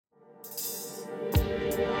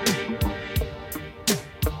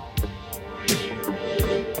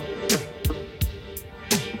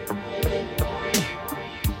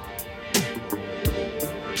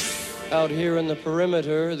Out here in the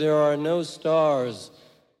perimeter, there are no stars.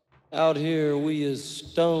 Out here, we is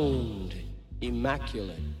stoned,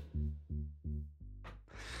 immaculate.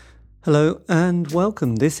 Hello and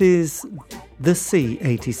welcome. This is the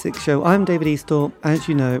C86 show. I'm David Eastaugh. As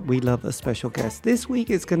you know, we love a special guest. This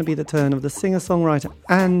week it's going to be the turn of the singer-songwriter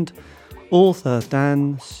and author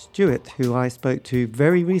Dan Stewart, who I spoke to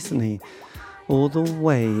very recently, all the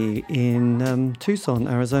way in Tucson,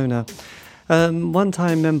 Arizona.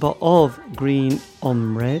 One-time member of Green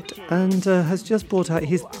on Red, and has just brought out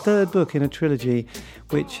his third book in a trilogy,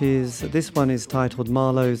 this one is titled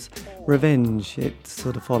Marlowe's Revenge. It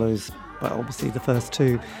sort of follows, well, obviously the first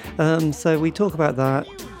two. So we talk about that,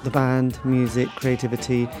 the band, music,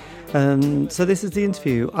 creativity. So this is the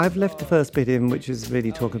interview. I've left the first bit in, which is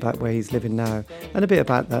really talking about where he's living now and a bit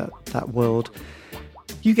about that world.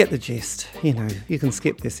 You get the gist. You know, you can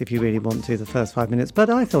skip this if you really want to, the first 5 minutes, but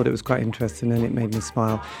I thought it was quite interesting and it made me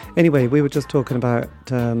smile. Anyway, we were just talking about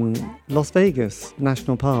Las Vegas,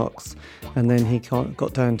 national parks, and then he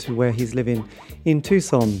got down to where he's living in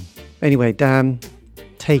Tucson. Anyway, Dan,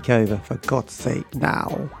 take over, for God's sake,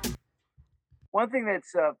 now. One thing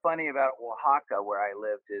that's funny about Oaxaca, where I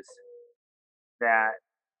lived, is that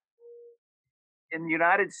in the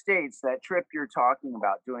United States, that trip you're talking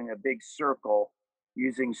about, doing a big circle,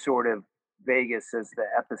 using sort of Vegas as the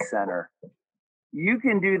epicenter. You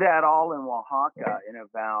can do that all in Oaxaca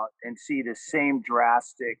and see the same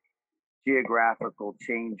drastic geographical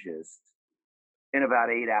changes in about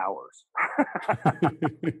 8 hours.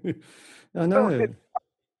 I know. So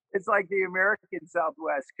it's like the American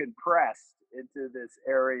Southwest compressed into this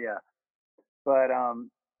area. But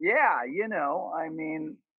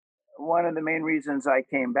one of the main reasons I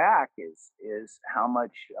came back is how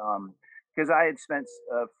much because I had spent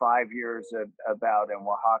 5 years about in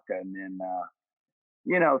Oaxaca and then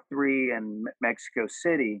 3 in Mexico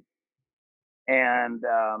City, and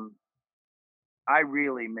I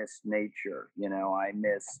really missed nature.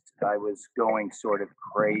 I was going sort of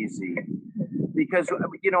crazy because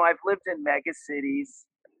I've lived in mega cities.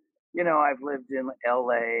 I've lived in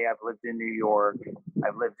LA, I've lived in New York,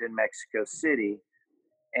 I've lived in Mexico City.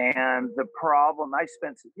 And the problem, I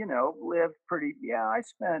spent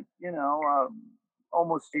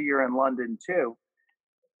almost a year in London too.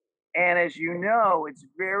 And as you know, it's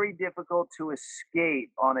very difficult to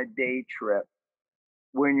escape on a day trip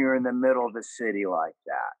when you're in the middle of a city like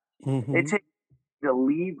that. Mm-hmm. It takes you to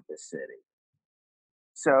leave the city.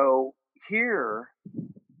 So here,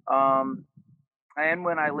 and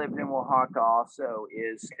when I lived in Oaxaca also,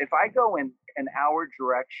 is if I go in an hour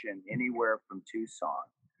direction anywhere from Tucson,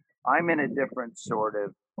 I'm in a different sort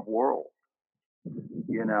of world,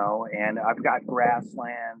 and I've got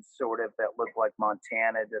grasslands sort of that look like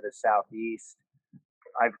Montana to the southeast.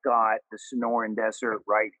 I've got the Sonoran Desert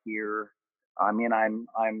right here. I mean, I'm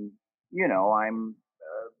a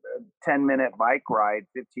 10-minute bike ride,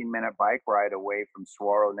 15-minute bike ride away from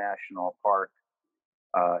Saguaro National Park,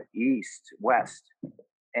 west.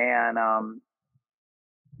 And,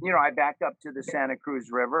 I back up to the Santa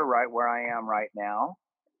Cruz River right where I am right now,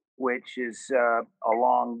 which is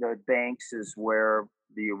along the banks is where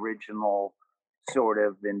the original sort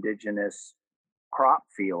of indigenous crop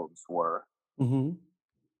fields were. Mm-hmm.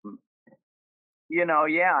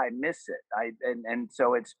 I miss it. And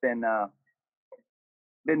so it's been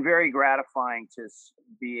very gratifying to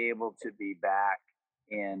be able to be back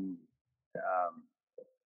in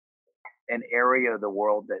an area of the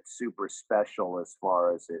world that's super special as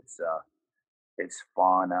far as its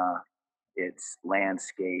fauna, its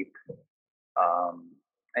landscape.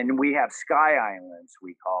 And we have sky islands,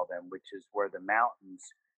 we call them, which is where the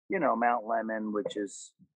mountains, Mount Lemmon, which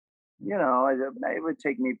is, it would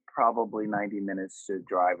take me probably 90 minutes to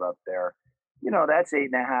drive up there. That's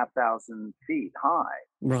 8,500 feet high.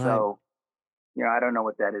 Right. So, I don't know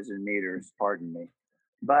what that is in meters, pardon me.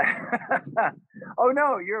 But oh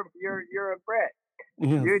no, you're a Brit.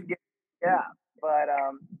 Yes. You'd get, yeah. But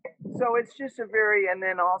so it's just and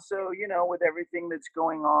then also, with everything that's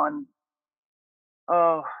going on,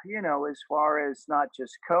 as far as not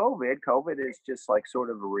just COVID is just like sort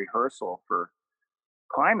of a rehearsal for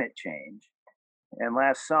climate change. And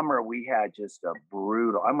last summer we had just a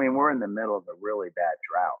brutal, we're in the middle of a really bad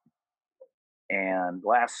drought. And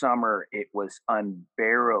last summer it was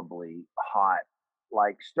unbearably hot.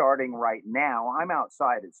 Like starting right now, I'm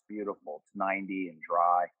outside, it's beautiful, it's 90 and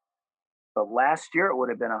dry. But last year it would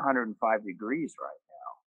have been 105 degrees right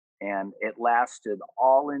now. And it lasted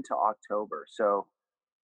all into October. So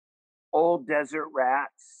old desert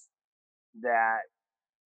rats that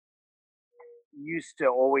used to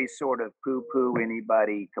always sort of poo-poo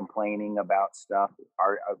anybody complaining about stuff.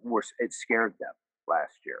 It scared them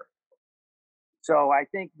last year. So I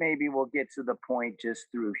think maybe we'll get to the point just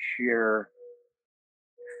through sheer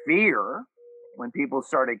fear when people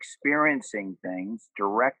start experiencing things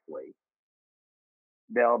directly,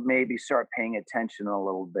 they'll maybe start paying attention a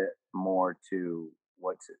little bit more to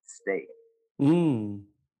what's at stake, Mm.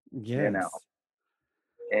 you know, Yes.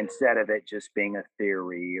 instead of it just being a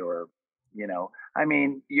theory or, I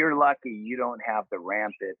mean, you're lucky you don't have the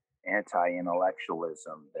rampant anti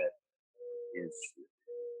intellectualism that is,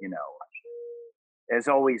 you know, has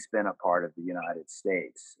always been a part of the United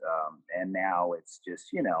States. And now it's just,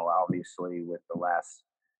 obviously with the last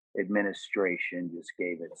administration just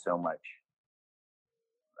gave it so much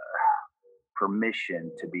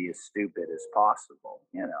permission to be as stupid as possible.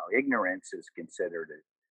 Ignorance is considered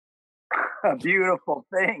a beautiful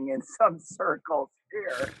thing in some circles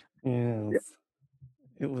here. Yeah. Yes.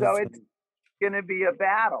 It So was. it's going to be a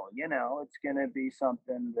battle, it's going to be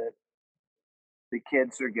something that the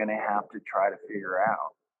kids are going to have to try to figure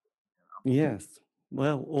out. Yes.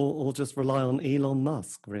 Well, or just rely on Elon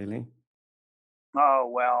Musk, really. Oh,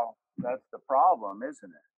 well, that's the problem,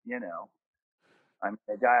 isn't it? I mean,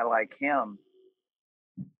 a guy like him,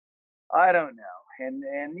 I don't know. And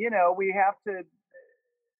we have to,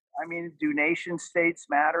 I mean, do nation states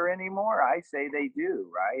matter anymore? I say they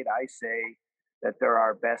do, right? I say that they're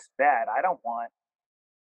our best bet. I don't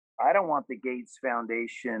want the Gates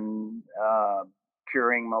Foundation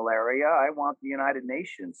curing malaria. I want the United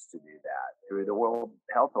Nations to do that through the World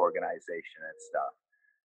Health Organization and stuff.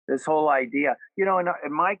 This whole idea,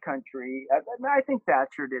 in my country, I think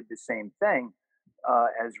Thatcher did the same thing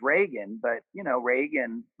as Reagan, but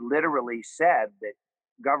Reagan literally said that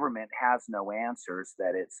government has no answers,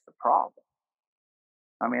 that it's the problem.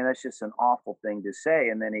 I mean, that's just an awful thing to say.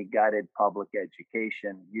 And then he gutted public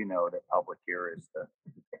education. That public here is the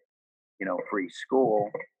free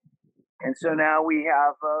school. And so now we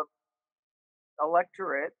have a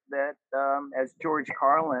electorate that, as George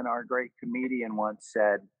Carlin, our great comedian, once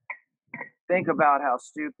said, think about how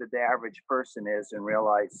stupid the average person is and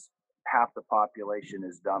realize half the population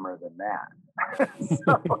is dumber than that.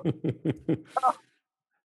 So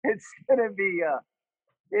it's going to be,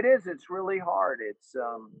 it's really hard. It's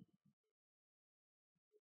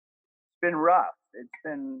been rough. It's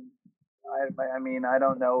been, I mean, I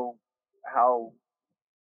don't know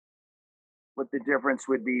what the difference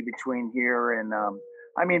would be between here and,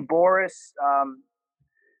 I mean, Boris,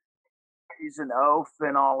 he's an oaf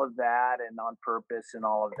and all of that and on purpose and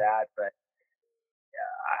all of that. But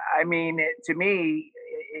I mean, to me,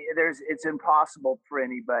 it's impossible for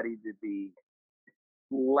anybody to be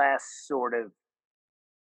less sort of,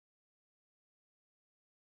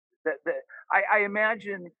 I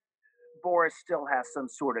imagine Boris still has some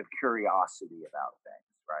sort of curiosity about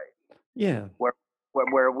things, right? Yeah.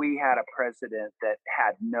 Where we had a president that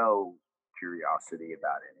had no curiosity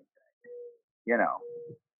about anything,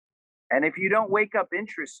 And if you don't wake up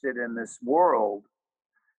interested in this world,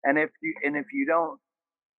 and if you don't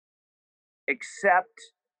accept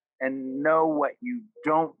and know what you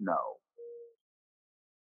don't know,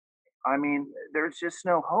 I mean, there's just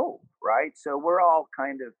no hope, right? So we're all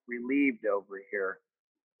kind of relieved over here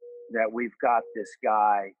that we've got this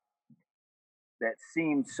guy that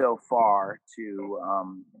seems so far to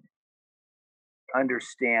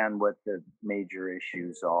understand what the major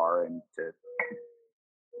issues are and to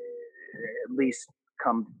at least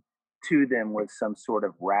come to them with some sort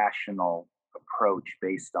of rational approach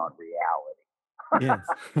based on reality.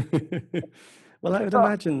 Yes. Well, I would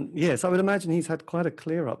imagine, yes, I would imagine he's had quite a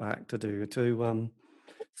clear up act to do to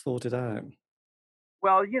sort it out.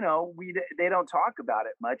 Well, they don't talk about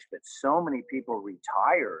it much, but so many people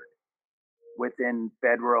retired within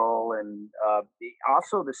federal and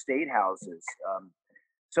also the state houses.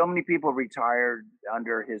 So many people retired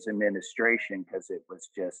under his administration because it was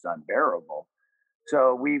just unbearable.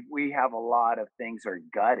 So we have a lot of things are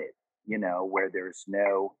gutted, where there's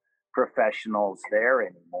no professionals there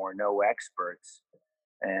anymore, no experts,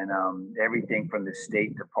 and everything from the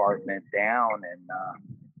State Department down,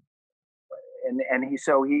 and he,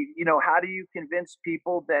 how do you convince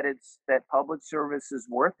people that public service is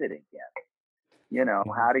worth it again?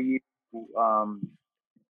 How do you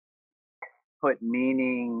put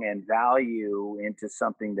meaning and value into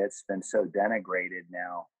something that's been so denigrated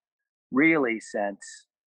now, really since,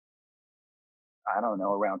 I don't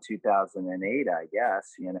know, around 2008, I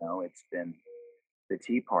guess. It's been the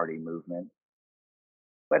Tea Party movement,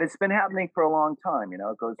 but it's been happening for a long time. It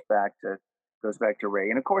goes back to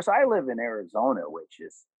Reagan. Of course, I live in Arizona, which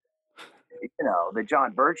is the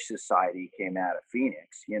John Birch Society came out of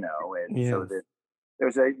Phoenix, and so Yes.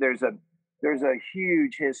 that there's a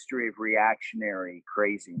huge history of reactionary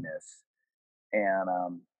craziness, and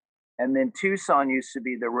and then Tucson used to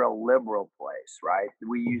be the real liberal place, right?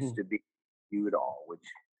 We used Mhm. to be Udall,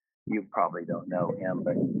 which you probably don't know him,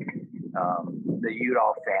 but the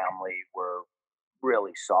Udall family were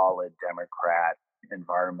really solid Democrat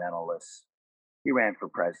environmentalists. He ran for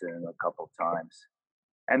president a couple times.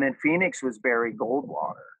 And then Phoenix was Barry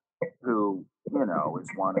Goldwater, who,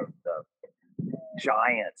 is one of the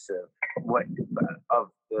giants of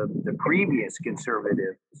the previous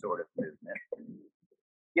conservative sort of movement,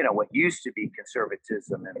 what used to be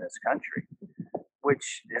conservatism in this country,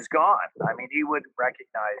 which is gone. I mean, he would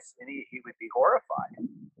recognize and he would be horrified,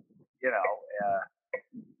 you know.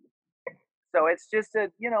 So it's just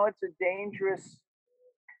it's a dangerous.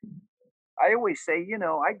 I always say,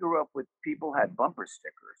 I grew up with people had bumper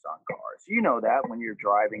stickers on cars. You know that when you're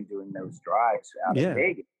driving, doing those drives out of Yeah.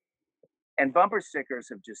 Vegas. And bumper stickers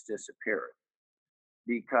have just disappeared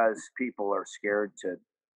because people are scared to,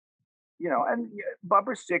 and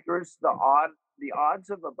bumper stickers, the odds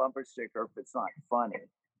of a bumper sticker, if it's not funny,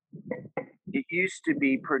 it used to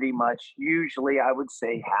be pretty much, usually I would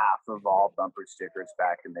say half of all bumper stickers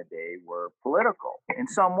back in the day were political in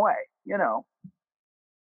some way,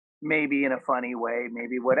 maybe in a funny way,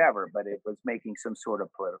 maybe whatever, but it was making some sort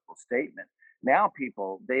of political statement. Now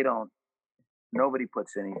people, nobody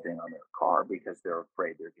puts anything on their car because they're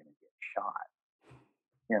afraid they're going to get shot.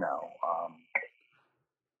 You know, um,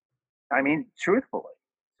 I mean, truthfully.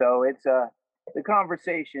 So the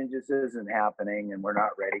conversation just isn't happening, and we're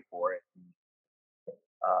not ready for it.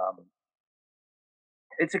 Um,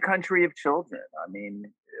 it's a country of children. I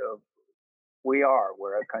mean, we are.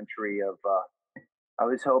 We're a country of. I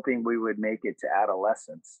was hoping we would make it to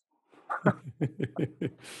adolescence.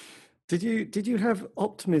 Did you have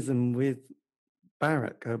optimism with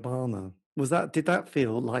Barack Obama? Did that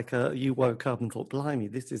feel like you woke up and thought, "Blimey,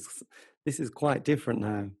 this is quite different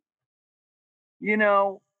now"? You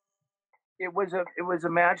know, it was a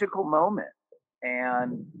magical moment,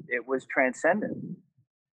 and it was transcendent.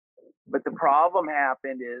 But the problem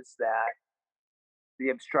happened is that the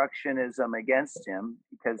obstructionism against him,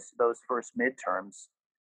 because those first midterms,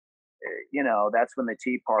 that's when the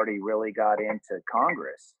Tea Party really got into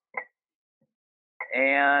Congress.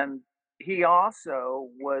 And he also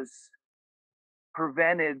was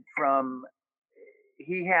prevented from,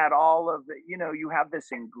 he had all of the, you have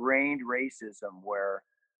this ingrained racism where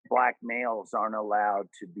black males aren't allowed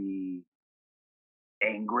to be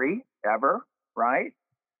angry ever, right?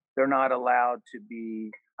 They're not allowed to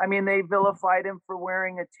be, I mean, they vilified him for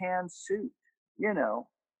wearing a tan suit, you know.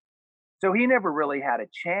 So he never really had a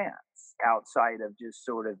chance outside of just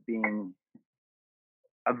sort of being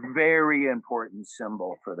a very important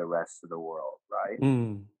symbol for the rest of the world, right?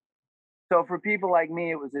 Mm. So for people like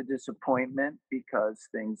me, it was a disappointment because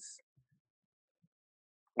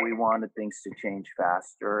we wanted things to change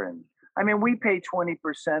faster. And I mean, we pay 20%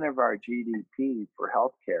 of our GDP for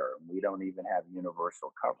healthcare, and we don't even have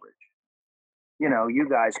universal coverage. You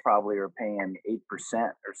guys probably are paying 8%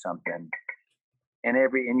 or something,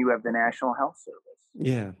 and you have the National Health Service.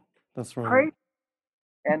 Yeah, that's right. Great.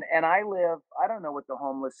 And I don't know what the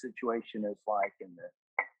homeless situation is like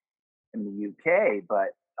in the UK,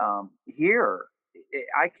 but here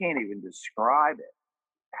I can't even describe it.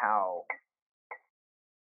 How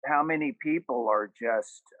many people are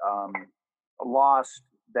just lost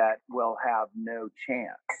that will have no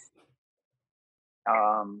chance.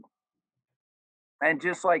 And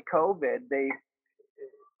just like COVID,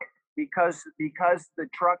 because the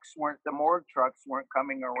morgue trucks weren't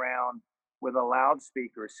coming around with a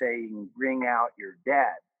loudspeaker saying "Bring out your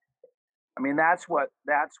dead." I mean, that's what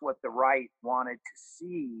the right wanted to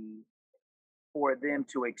see for them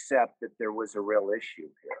to accept that there was a real issue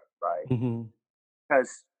here, right? Hmm.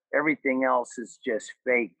 Because everything else is just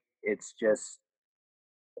fake. It's just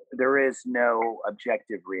there is no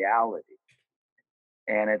objective reality,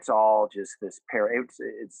 and it's all just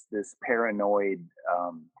it's this paranoid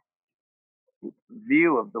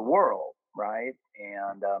view of the world, right?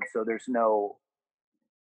 And so there's no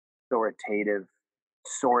authoritative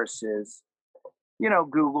sources.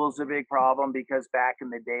 Google's a big problem because back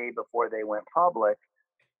in the day before they went public,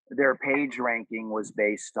 their page ranking was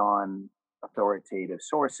based on authoritative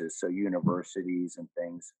sources. So universities and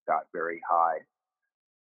things got very high.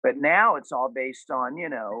 But now it's all based on,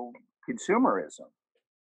 consumerism.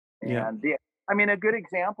 Yeah. And I mean, a good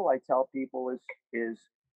example I tell people is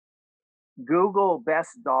Google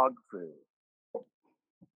best dog food.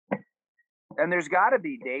 And there's got to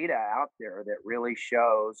be data out there that really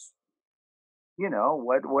shows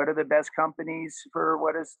what are the best companies for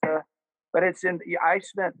what is the, but I spent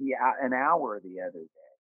an hour the other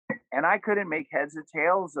day and I couldn't make heads or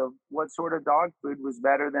tails of what sort of dog food was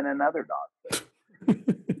better than another dog food.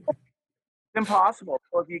 It's impossible.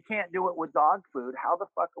 So if you can't do it with dog food, how the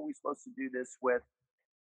fuck are we supposed to do this with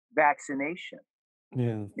vaccination?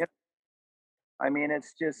 Yeah. I mean,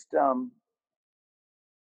 it's just,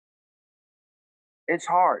 it's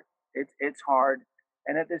hard. It's hard.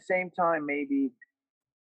 And at the same time, maybe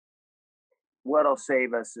what'll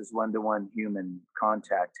save us is one-to-one human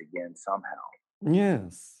contact again somehow.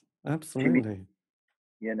 Yes, absolutely.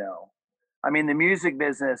 I mean, the music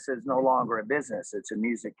business is no longer a business. It's a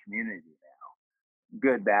music community now,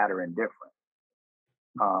 good, bad, or indifferent.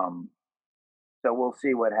 So we'll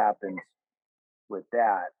see what happens with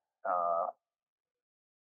that.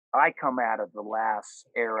 I come out of the last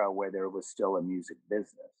era where there was still a music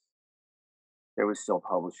business. There was still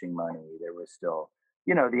publishing money. There was still,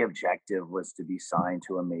 the objective was to be signed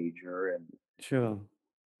to a major and, Sure.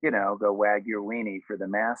 Go wag your weenie for the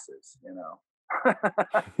masses,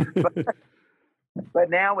 but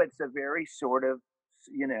now it's a very sort of,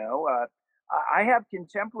 I have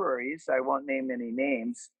contemporaries, I won't name any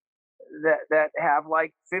names, that have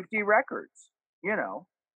like 50 records,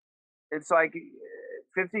 it's like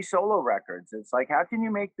 50 solo records. It's like, how can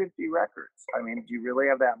you make 50 records? I mean, do you really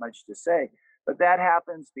have that much to say? But that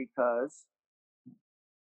happens because,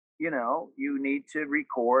 you need to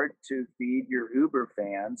record to feed your Uber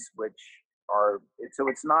fans, so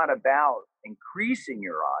it's not about increasing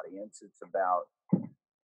your audience. It's about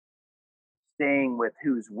staying with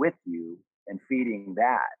who's with you and feeding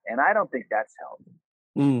that. And I don't think that's healthy.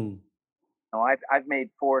 No, I've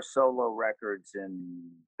made 4 solo records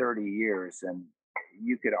in 30 years, and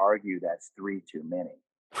you could argue that's 3 too many.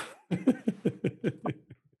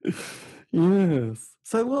 Yes.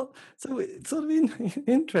 So it's sort of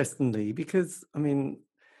interestingly, because I mean,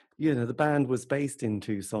 the band was based in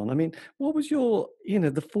Tucson. I mean, what was your,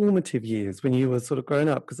 the formative years when you were sort of growing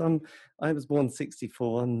up? Because I was born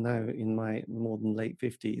 64. I'm now in my more than late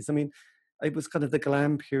 50s. I mean, it was kind of the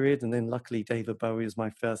glam period, and then luckily David Bowie was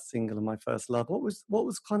my first single and my first love. What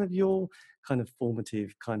was kind of your kind of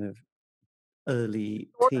formative kind of early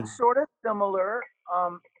teen? Sort of similar.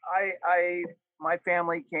 My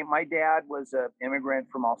family my dad was an immigrant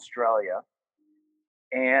from Australia,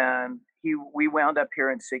 and we wound up here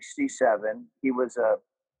in 67. He was a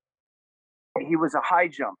high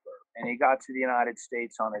jumper, and he got to the United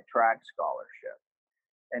States on a track scholarship.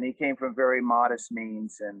 And he came from very modest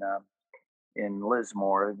means in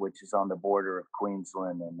Lismore, which is on the border of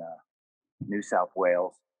Queensland and New South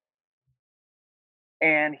Wales.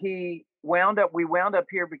 And we wound up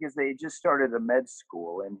here because they had just started a med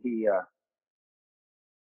school, and he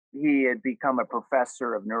had become a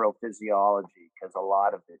professor of neurophysiology because a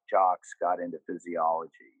lot of the jocks got into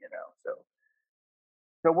physiology,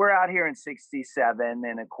 So we're out here in 67,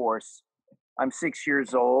 and of course, I'm 6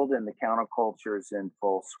 years old, and the counterculture is in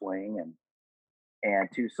full swing, and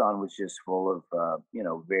Tucson was just full of,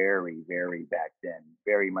 very, very back then,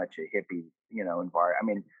 very much a hippie, environment. I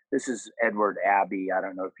mean, this is Edward Abbey. I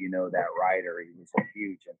don't know if you know that writer. He was a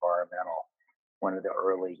huge environmental, one of the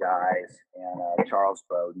early guys, and Charles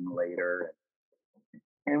Bowden later.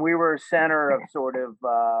 And we were a center of sort of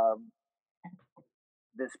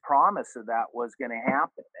this promise of that was going to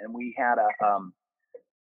happen. And we had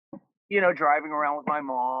driving around with my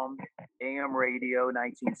mom, AM radio,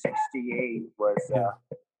 1968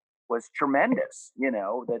 was tremendous.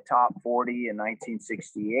 The top 40 in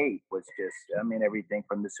 1968 was just, everything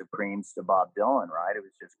from the Supremes to Bob Dylan, right? It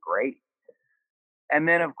was just great. And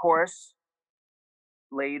then, of course,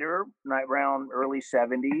 later, around early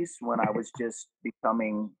 70s, when I was just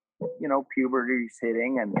becoming, puberty's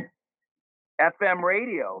hitting, and FM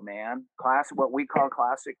radio, man, what we call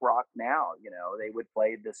classic rock now, they would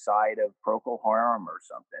play the side of Procol Harum or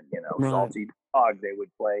something, Right. Salty Dog, they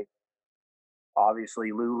would play,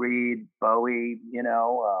 obviously, Lou Reed, Bowie,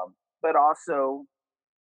 but also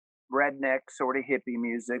redneck sort of hippie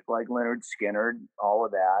music like Lynyrd Skynyrd, all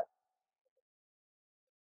of that.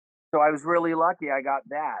 So I was really lucky I got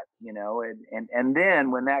that, and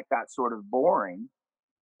then when that got sort of boring,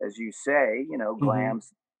 as you say,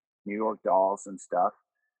 glams, New York Dolls and stuff,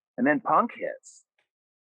 and then punk hits.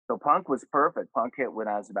 So punk was perfect. Punk hit when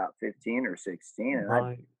I was about 15 or 16, and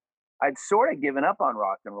Right. I'd sort of given up on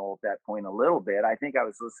rock and roll at that point a little bit. I think I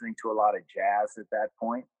was listening to a lot of jazz at that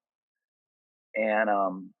point, and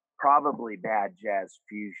probably bad jazz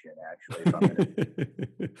fusion,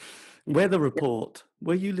 actually. Weather Report.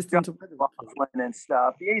 Were you listening to Weather Report? And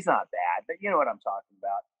stuff? Yeah, he's not bad, but you know what I'm talking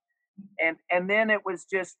about. And then it was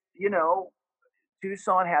just,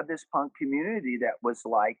 Tucson had this punk community that was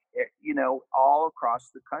like, all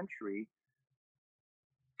across the country,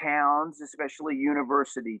 towns, especially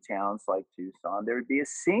university towns like Tucson, there would be a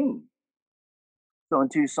scene. So in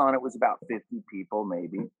Tucson, it was about 50 people,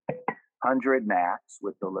 maybe 100 max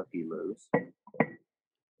with the Looky Loos.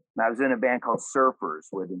 And I was in a band called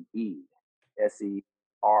Surfers with an E, Serfers.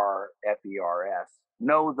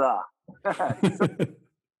 Know the.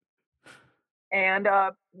 And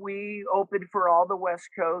we opened for all the West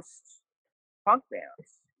Coast punk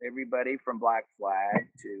bands. Everybody from Black Flag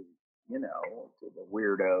to, to the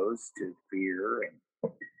Weirdos to Fear.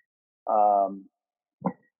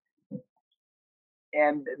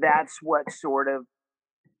 And that's what sort of,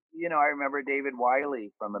 I remember David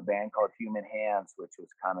Wiley from a band called Human Hands, which was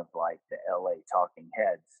kind of like the LA Talking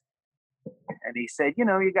Heads. And he said,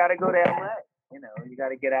 you got to go to LA. You got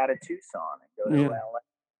to get out of Tucson and go to LA.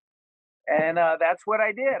 And that's what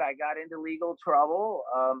I did. I got into legal trouble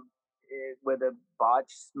with a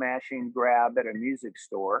botched smash and grab at a music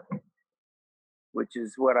store, which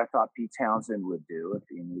is what I thought Pete Townsend would do if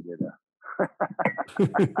he needed a.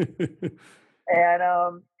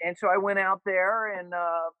 And so I went out there, and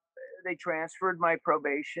they transferred my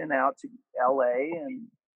probation out to LA, and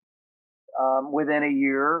within a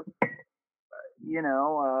year, year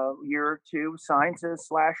or two, signed to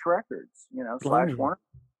Slash Records, Slash Warner.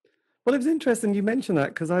 Well, it was interesting you mentioned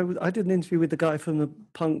that, because I did an interview with the guy from the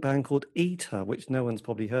punk band called Eater, which no one's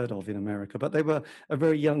probably heard of in America, but they were a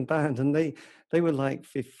very young band, and they were like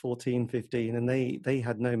 14, 15, and they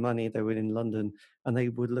had no money. They were in London, and they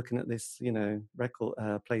were looking at this, record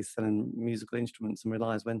place selling musical instruments, and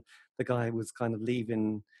realized when the guy was kind of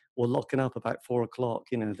leaving or locking up about 4 o'clock,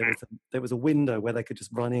 there was a window where they could just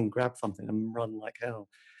run in, grab something, and run like hell.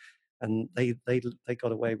 And they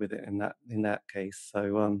got away with it in that case.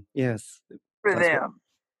 So yes, for them,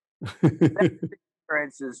 that's what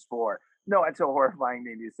insurance is for. No, it's a horrifying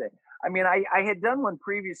thing to say. I mean, I had done one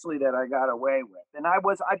previously that I got away with, and I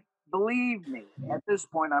believe me, at this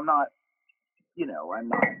point, I'm not.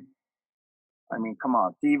 I mean, come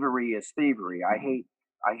on, thievery is thievery. I hate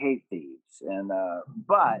thieves, and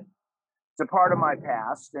but it's a part of my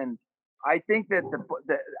past, and I think that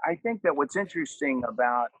I think that what's interesting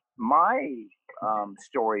about my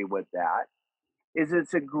story with that is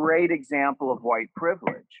it's a great example of white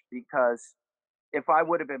privilege, because if I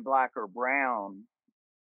would have been black or brown,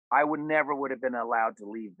 I never would have been allowed to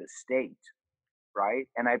leave the state, right?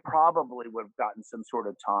 And I probably would have gotten some sort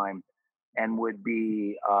of time and would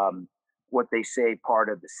be what they say part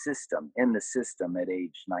of the system, in the system at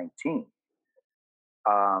age 19.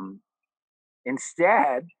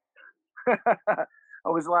 Instead, I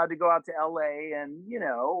was allowed to go out to LA and,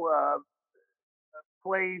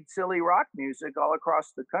 play silly rock music all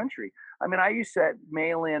across the country. I mean, I used to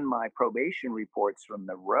mail in my probation reports from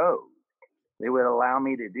the road. They would allow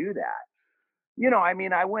me to do that. I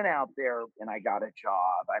mean, I went out there and I got a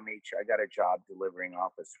job. I got a job delivering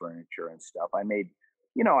office furniture and stuff. I made,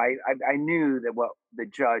 I knew that what the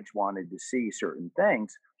judge wanted to see certain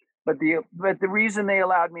things. But the reason they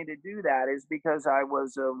allowed me to do that is because I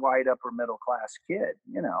was a white upper middle class kid.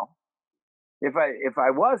 If I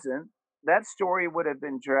wasn't, that story would have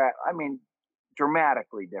been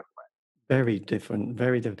dramatically different. Very different,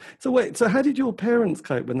 very different. So wait, so how did your parents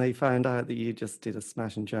cope when they found out that you just did a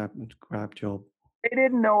smash and grab job? They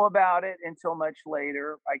didn't know about it until much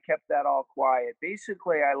later. I kept that all quiet.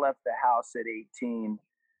 Basically, I left the house at 18.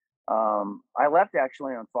 I left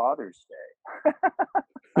actually on Father's Day.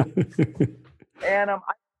 And I'm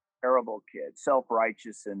a terrible kid,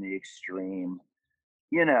 self-righteous in the extreme.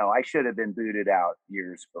 I should have been booted out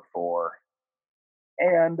years before.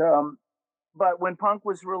 And but when punk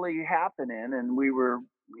was really happening, and we were,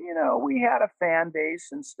 we had a fan base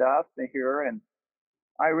and stuff here, and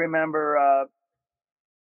I remember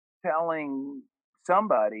telling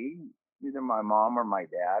somebody, either my mom or my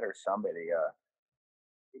dad or somebody,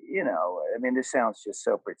 I mean, this sounds just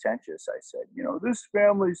so pretentious. I said, this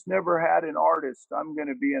family's never had an artist. I'm going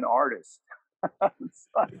to be an artist.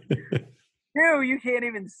 Dude, you can't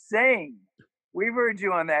even sing. We've heard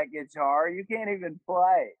you on that guitar. You can't even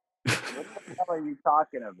play. What the hell are you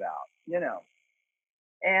talking about?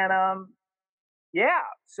 And yeah.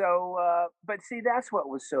 So, but see, that's what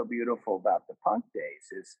was so beautiful about the punk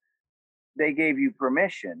days is they gave you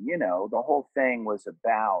permission. The whole thing was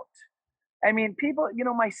about. I mean, people.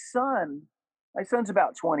 My son's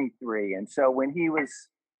about 23, and so when he was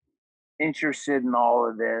interested in all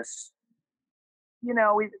of this,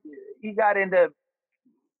 he got into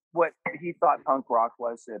what he thought punk rock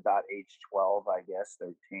was at about age 12, I guess,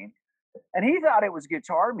 13. And he thought it was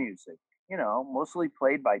guitar music. mostly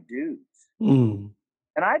played by dudes. Mm.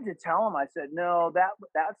 And I had to tell him, I said, no,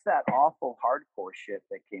 that's that awful hardcore shit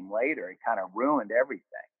that came later. It kind of ruined everything.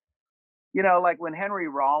 Like when Henry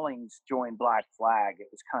Rollins joined Black Flag, it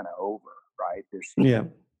was kind of over, right? There's Yeah.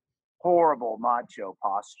 horrible macho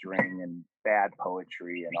posturing and bad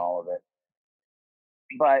poetry and all of it.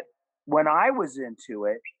 But when I was into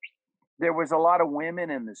it, there was a lot of women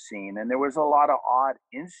in the scene, and there was a lot of odd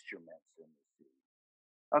instruments in the scene.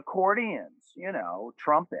 Accordions,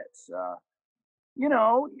 trumpets,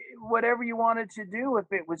 whatever you wanted to do.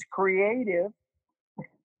 If it was creative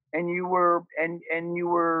and you were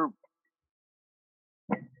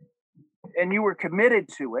committed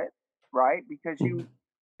to it, right? Because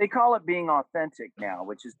they call it being authentic now,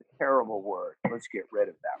 which is a terrible word. Let's get rid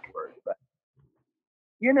of that word. But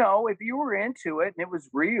if you were into it and it was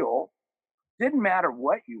real, didn't matter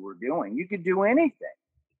what you were doing, you could do anything.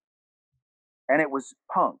 And it was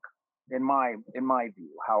punk in my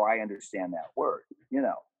view, how I understand that word,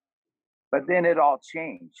 But then it all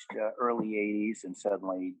changed, early 80s, and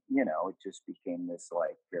suddenly, it just became this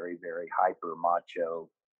like very, very hyper macho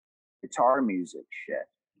guitar music shit.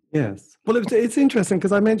 Yes. Well, it's interesting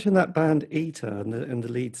because I mentioned that band Eater and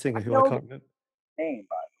the lead singer, who I can't remember. Name,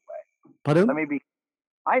 by the way. Pardon?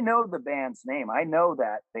 I know the band's name. I know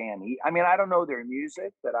that band. I don't know their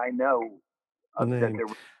music, but I know that they're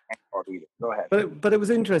called Eater. Go ahead. But it was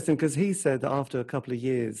interesting because he said that after a couple of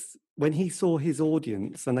years, when he saw his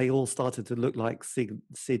audience and they all started to look like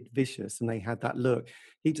Sid Vicious and they had that look,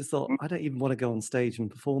 he just thought, I don't even want to go on stage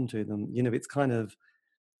and perform to them.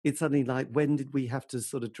 It's suddenly like, when did we have to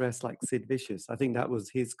sort of dress like Sid Vicious? I think that was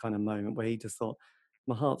his kind of moment where he just thought,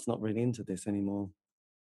 my heart's not really into this anymore.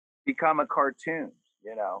 Become a cartoon,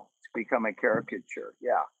 to become a caricature.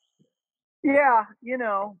 Yeah. Yeah.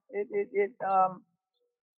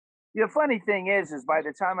 The funny thing is by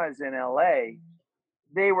the time I was in LA,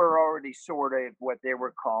 they were already sort of what they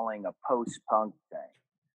were calling a post-punk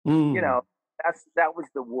thing. That was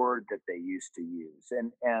the word that they used to use.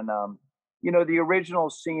 And the original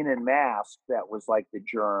scene in Mask, that was like the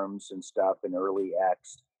Germs and stuff, and early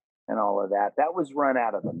X and all of that, that was run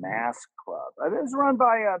out of the Mask Club. It was run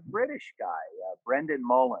by a British guy, Brendan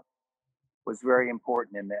Mullen, was very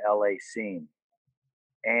important in the LA scene.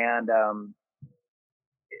 And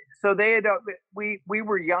so we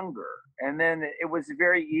were younger, and then it was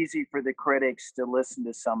very easy for the critics to listen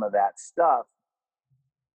to some of that stuff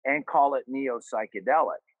and call it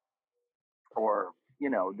neo-psychedelic, or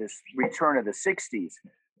this return of the 60s.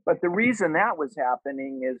 But the reason that was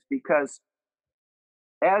happening is because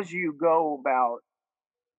as you go about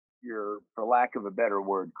your, for lack of a better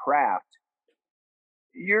word, craft,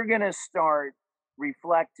 you're going to start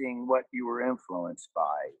reflecting what you were influenced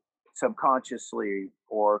by, subconsciously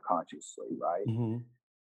or consciously, right? Mm-hmm.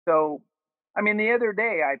 So, the other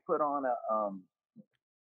day I put on a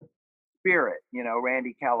Spirit,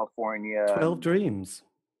 Randy California, 12 Dreams,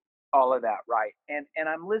 all of that, right? And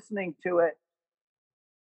I'm listening to it,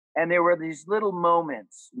 and there were these little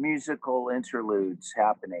moments, musical interludes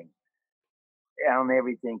happening on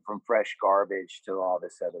everything from Fresh Garbage to all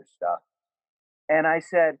this other stuff. And I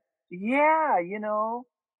said, yeah,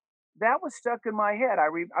 that was stuck in my head. I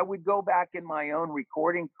would go back in my own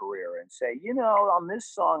recording career and say, on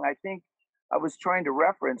this song, I think I was trying to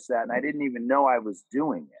reference that, and I didn't even know I was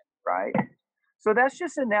doing it, right? So that's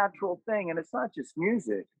just a natural thing. And it's not just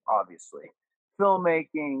music, obviously.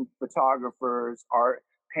 Filmmaking, photographers, art,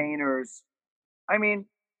 painters.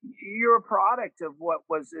 You're a product of what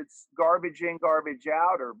was it's garbage in, garbage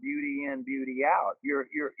out, or beauty in, beauty out. You're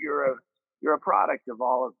a product of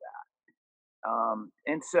all of that.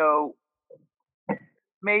 And so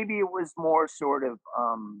maybe it was more sort of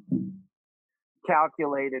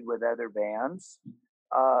calculated with other bands.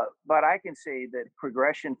 But I can say that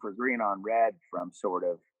progression for Green on Red, from sort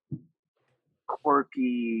of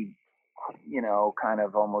quirky, kind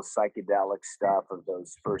of almost psychedelic stuff of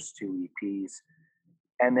those first two EPs,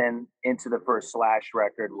 and then into the first Slash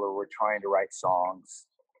record where we're trying to write songs.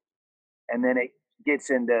 And then it gets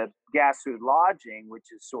into Gas Food Lodging,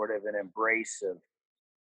 which is sort of an embrace of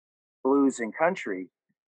blues and country.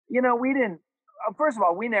 We didn't, first of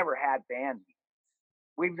all, we never had band meetings.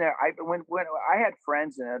 We've never, when I had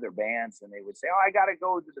friends in other bands, and they would say, oh, I got to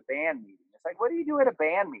go to the band meeting. It's like, what do you do at a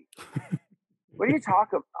band meeting? What do you talk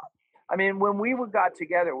about? When we got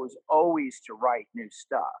together, it was always to write new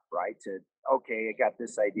stuff, right? Okay, I got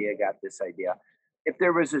this idea. If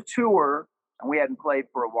there was a tour and we hadn't played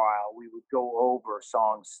for a while, we would go over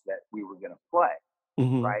songs that we were going to play,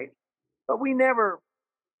 mm-hmm. right? But we never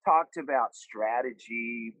talked about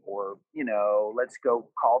strategy or, let's go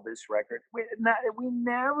call this record. We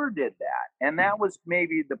never did that. And that was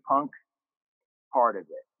maybe the punk part of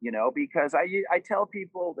it, because I tell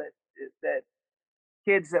people that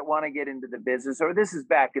kids that want to get into the business, or this is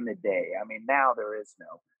back in the day. I mean, now there is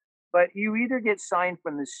no, but you either get signed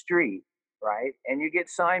from the street, right? And you get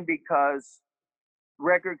signed because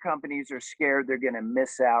record companies are scared they're going to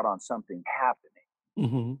miss out on something happening,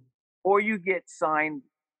 Hmm. or you get signed.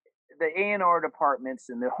 The A&R departments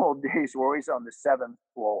in the old days were always on the 7th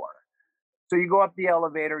floor. So you go up the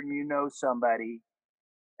elevator and you know somebody,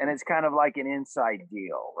 and it's kind of like an inside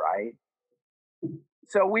deal, right?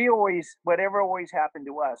 So whatever always happened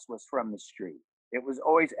to us was from the street. It was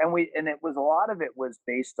always, and it was, a lot of it was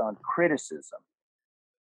based on criticism,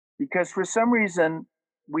 because for some reason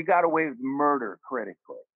we got away with murder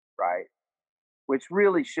critically, right? Which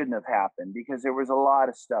really shouldn't have happened, because there was a lot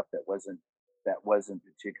of stuff that wasn't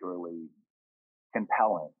particularly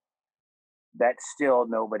compelling, that still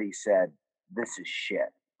nobody said this is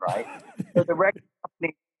shit, right? So the record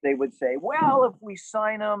company, they would say, well, if we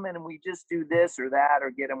sign them and we just do this or that,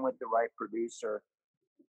 or get them with the right producer,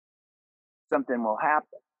 something will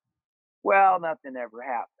happen. Well, nothing ever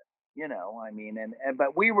happened, I mean,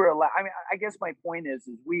 but we were allowed. I mean, I guess my point is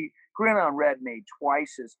we Grin on Red made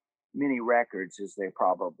twice as many records as they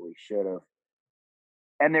probably should have.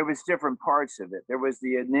 And there was different parts of it. There was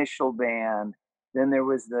the initial band, then there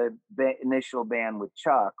was the initial band with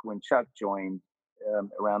Chuck when Chuck joined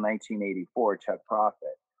around 1984, Chuck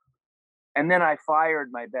Prophet. And then I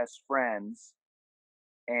fired my best friends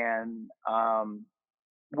and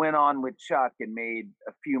went on with Chuck and made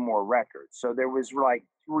a few more records. So there was like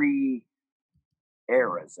 3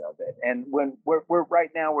 eras of it. And when we're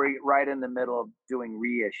right now, we're right in the middle of doing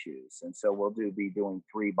reissues, and so we'll be doing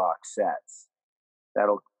 3 box sets.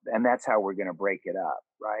 And that's how we're going to break it up,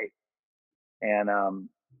 right? And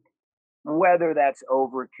whether that's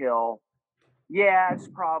overkill, yeah, it's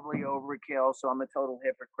probably overkill. So I'm a total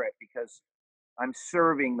hypocrite because I'm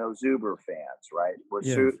serving those Uber fans, right? We're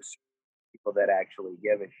Yes. people that actually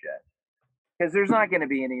give a shit, because there's not going to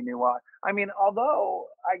be any new. I mean, although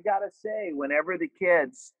I gotta say, whenever the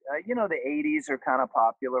kids, the '80s are kind of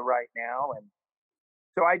popular right now, and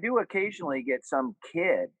so I do occasionally get some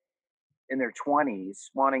kid in their 20s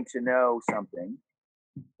wanting to know something,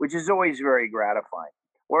 which is always very gratifying.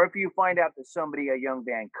 Or if you find out that a young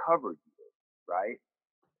band covered you, right?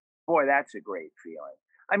 Boy, that's a great feeling.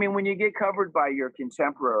 I mean, when you get covered by your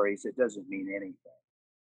contemporaries, it doesn't mean anything.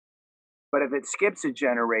 But if it skips a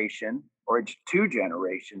generation or 2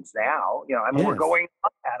 generations now, I mean, we're Yes. going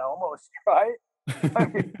on that almost, right? I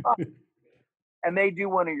mean, and they do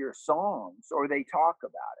one of your songs or they talk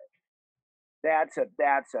about it. That's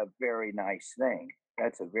a very nice thing.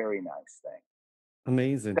 That's a very nice thing.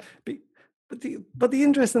 Amazing. But the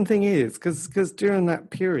interesting thing is, because during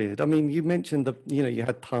that period, I mean, you mentioned you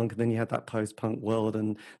had punk, and then you had that post-punk world,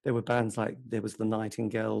 and there were bands like, there was the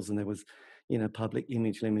Nightingales, and there was, Public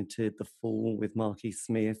Image Limited, The Fall with Marky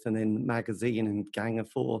Smith, and then Magazine and Gang of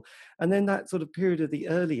Four. And then that sort of period of the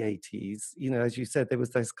early 80s, as you said, there was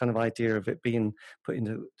this kind of idea of it being put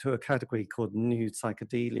into a category called new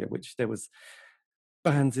psychedelia, which there was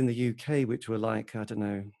bands in the UK which were like, I don't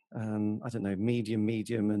know,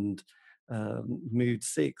 Medium, and Mood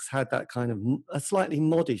 6 had that kind of a slightly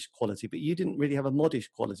modish quality, but you didn't really have a modish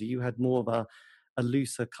quality. You had more of a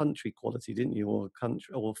looser country quality, didn't you, or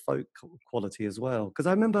country or folk quality as well? Because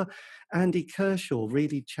I remember Andy Kershaw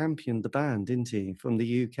really championed the band, didn't he, from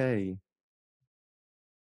the UK?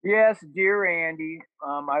 Yes, dear Andy.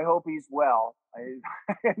 I hope he's well. I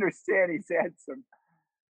understand he's had some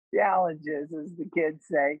challenges, as the kids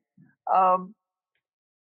say.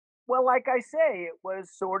 Well, like I say, it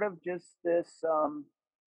was sort of just this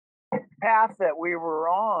path that we were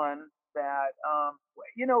on that,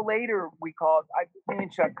 later we called, me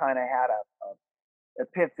and Chuck kind of had a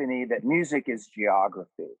epiphany that music is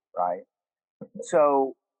geography, right?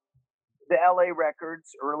 So the LA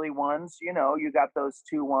records, early ones, you got those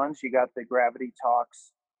 2 ones, you got the Gravity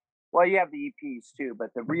Talks. Well, you have the EPs too,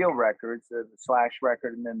 but the real records, the Slash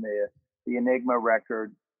record, and then the Enigma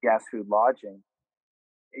record, Gas Food Lodging.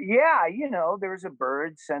 Yeah, there's a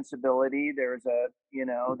Bird sensibility. There's a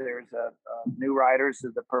New Riders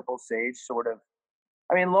of the Purple Sage sort of.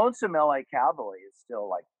 I mean, Lonesome LA Cowboy is still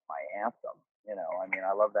like my anthem. I mean,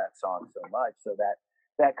 I love that song so much. So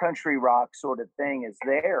that country rock sort of thing is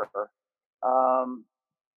there.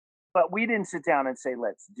 But we didn't sit down and say,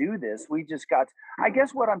 let's do this. We just I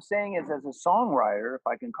guess what I'm saying is, as a songwriter, if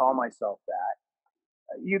I can call myself that,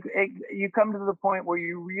 you come to the point where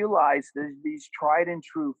you realize there's these tried and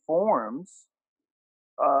true forms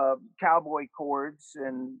cowboy chords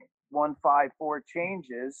and 1-5-4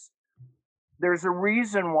 changes. There's a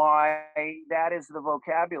reason why that is the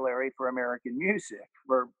vocabulary for American music.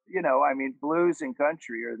 For I mean, blues and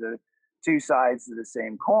country are the two sides of the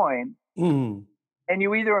same coin, Mm. and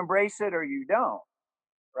you either embrace it or you don't,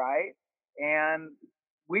 right? And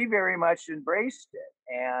we very much embraced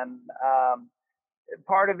it, and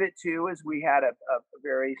part of it too is we had a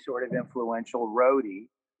very sort of influential roadie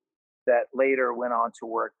that later went on to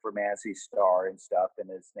work for Mazzy Star and stuff, and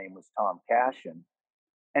his name was Tom Cashin.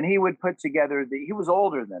 And he would put together he was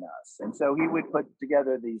older than us, and so he would put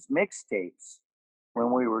together these mixtapes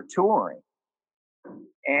when we were touring,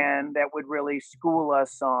 and that would really school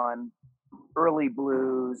us on early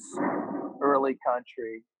blues, early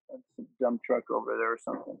country. That's a dump truck over there or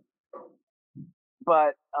something.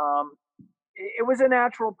 But it was a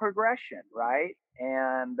natural progression, right?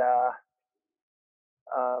 And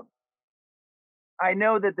I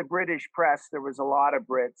know that the British press, there was a lot of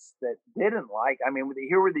Brits that didn't like. I mean,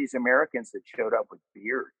 here were these Americans that showed up with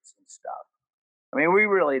beards and stuff. I mean, we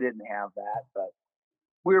really didn't have that, but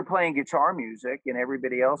we were playing guitar music, and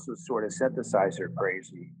everybody else was sort of synthesizer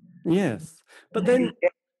crazy. Yes, but then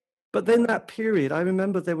that period, I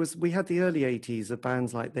remember we had the early 80s of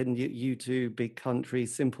bands like then U2, Big Country,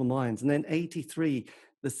 Simple Minds, and then 83,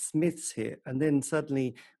 the Smiths hit, and then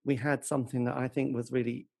suddenly we had something that I think was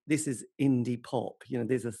really, this is indie pop.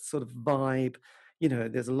 There's a sort of vibe.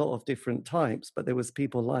 There's a lot of different types, but there was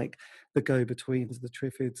people like the Go-Betweens, the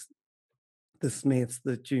Triffids, the Smiths,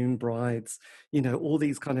 the June Brides, all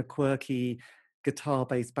these kind of quirky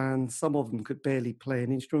guitar-based bands. Some of them could barely play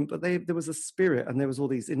an instrument, but there was a spirit, and there was all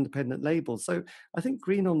these independent labels. So I think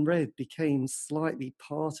Green on Red became slightly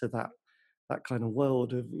part of that kind of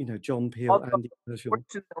world of, John Peel, Although, Andy Herschel.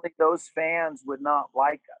 fortunately, those fans would not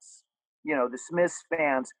like us. The Smiths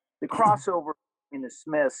fans, the crossover in the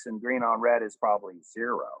Smiths and Green on Red is probably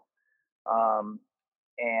zero.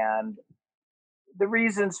 And the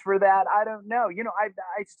reasons for that, I don't know.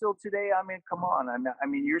 I still today, I mean, come on. I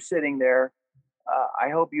mean, you're sitting there. I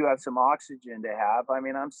hope you have some oxygen to have. I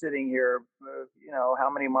mean, I'm sitting here, how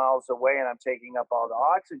many miles away, and I'm taking up all the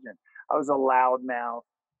oxygen. I was a loudmouth.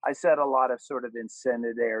 I said a lot of sort of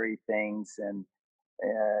incendiary things, and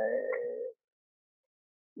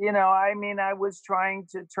I mean, I was trying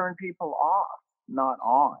to turn people off, not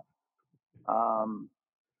on.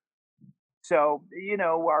 So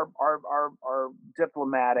our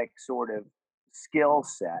diplomatic sort of skill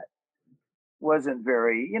set wasn't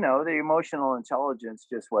very, the emotional intelligence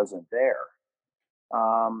just wasn't there.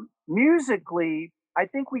 Musically, I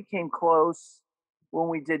think we came close when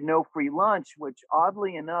we did No Free Lunch, which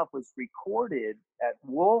oddly enough was recorded at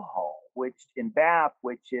Woolhall, which in Bath,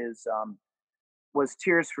 which was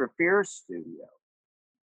Tears for Fears studio.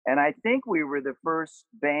 And I think we were the first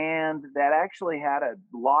band that actually had a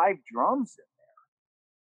live drums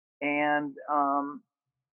in there. And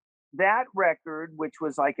that record, which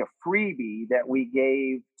was like a freebie that we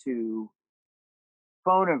gave to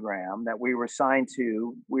Phonogram, that we were signed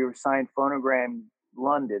Phonogram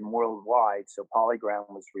London worldwide. So Polygram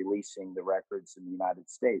was releasing the records in the United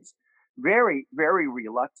States. Very, very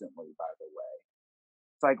reluctantly, by the way.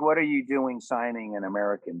 It's like, what are you doing signing an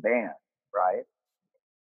American band, right?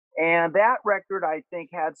 And that record, I think,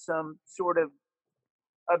 had some sort of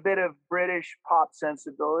a bit of British pop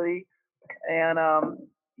sensibility. And,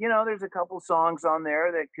 there's a couple songs on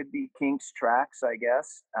there that could be Kinks tracks, I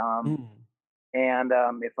guess. And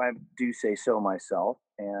if I do say so myself.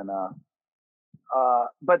 And,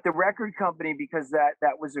 but the record company, because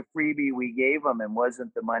that was a freebie we gave them and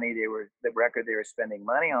wasn't the record they were spending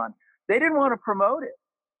money on, they didn't want to promote it.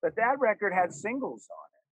 But that record had singles on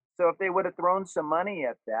it. So if they would have thrown some money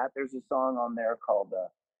at that, there's a song on there called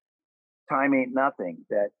Time Ain't Nothing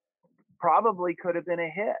that probably could have been a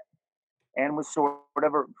hit and was sort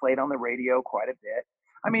of played on the radio quite a bit.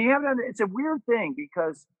 I mean, it's a weird thing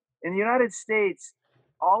because in the United States,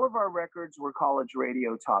 all of our records were college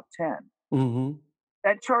radio top 10. Mm-hmm.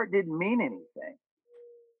 That chart didn't mean anything.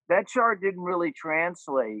 That chart didn't really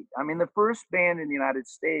translate. I mean, the first band in the United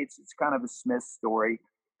States, it's kind of a Smith story.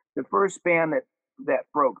 The first band that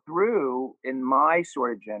broke through in my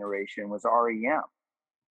sort of generation was REM,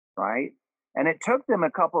 right? And it took them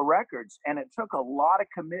a couple of records, and it took a lot of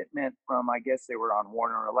commitment from, I guess they were on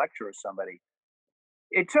Warner Electra or somebody.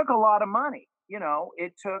 It took a lot of money.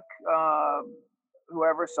 It took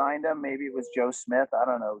whoever signed them. Maybe it was Joe Smith. I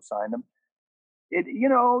don't know who signed them.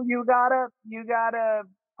 You gotta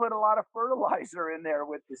put a lot of fertilizer in there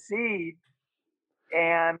with the seed.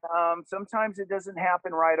 And sometimes it doesn't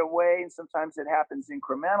happen right away, and sometimes it happens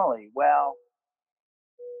incrementally. Well,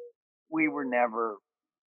 we were never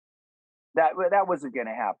that wasn't going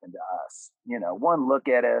to happen to us. One look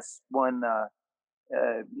at us,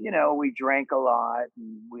 we drank a lot,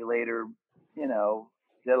 and we later, did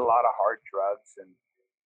a lot of hard drugs, and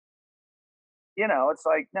it's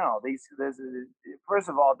like, no, this is, first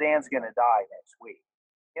of all, Dan's going to die next week.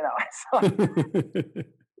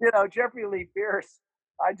 Jeffrey Lee Pierce.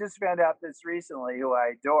 I just found out this recently, who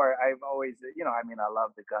I adore. I've always, I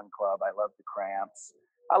love the Gun Club. I love the Cramps.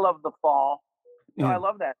 I love the Fall. I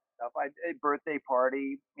love that stuff. A birthday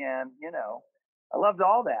party, and I loved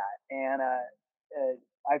all that. And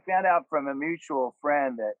I found out from a mutual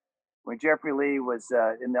friend that when Jeffrey Lee was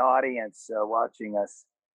in the audience watching us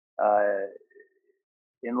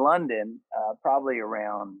in London, probably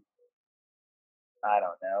around, I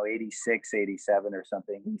don't know, 86, 87 or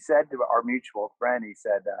something, he said to our mutual friend, he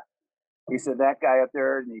said, that guy up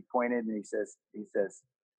there, and he pointed, and he says,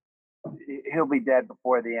 he'll be dead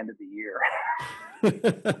before the end of the year.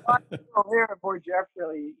 Here before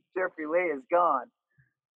Jeffrey Lee is gone.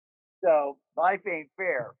 So life ain't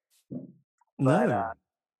fair. No.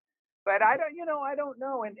 But I don't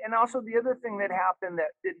know. And also the other thing that happened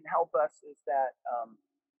that didn't help us is that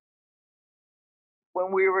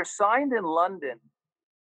when we were signed in London,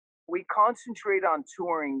 we concentrate on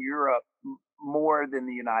touring Europe more than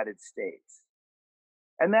the United States.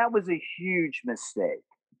 And that was a huge mistake.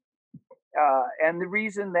 And the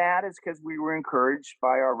reason that is because we were encouraged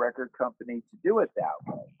by our record company to do it that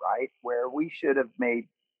way, right? Where we should have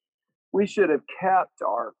kept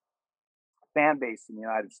our fan base in the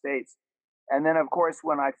United States. And then, of course,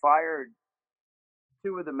 when I fired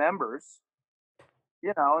two of the members,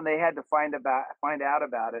 and they had to find out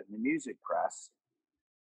about it in the music press,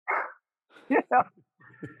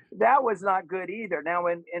 that was not good either. Now,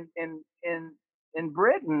 in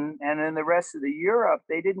Britain and in the rest of the Europe,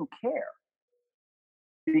 they didn't care,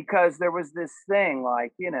 because there was this thing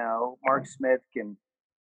like, Mark Smith can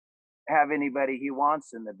have anybody he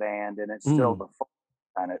wants in the band, and it's still the fun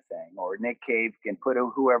kind of thing. Or Nick Cave can put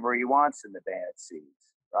whoever he wants in the band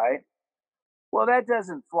seats, right? Well, that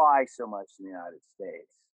doesn't fly so much in the United States.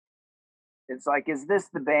 It's like, is this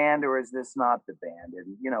the band or is this not the band?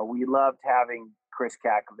 And, we loved having Chris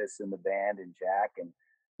Kakovitz in the band and Jack. And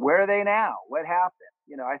where are they now? What happened?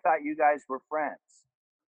 I thought you guys were friends.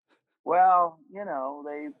 Well,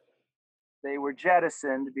 they were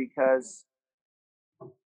jettisoned because,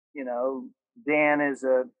 Dan is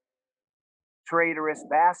a traitorous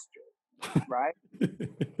bastard, right?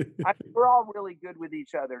 We're all really good with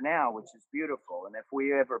each other now, which is beautiful. And if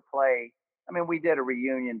we ever play, we did a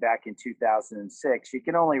reunion back in 2006. You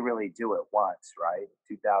can only really do it once, right?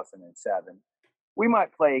 2007. We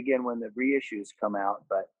might play again when the reissues come out,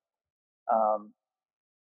 but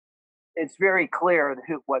it's very clear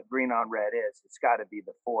what Green on Red is. It's got to be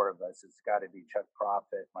the four of us. It's got to be Chuck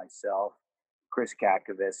Prophet, myself, Chris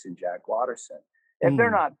Kakovitz, and Jack Watterson. If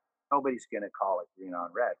they're not, nobody's going to call it Green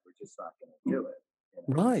on Red. We're just not going to do it.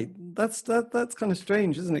 Right. That's kind of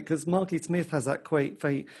strange, isn't it? Because Marky Smith has that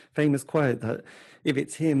famous quote that if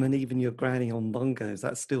it's him and even your granny on bongos,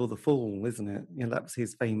 that's still the fool, isn't it? That was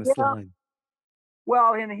his famous line.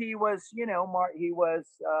 Well, and he was, he was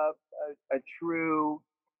a true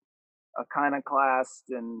iconoclast,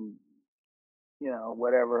 and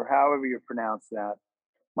however you pronounce that.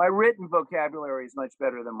 My written vocabulary is much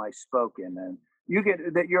better than my spoken, and you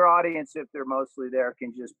get that your audience, if they're mostly there,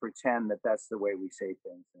 can just pretend that that's the way we say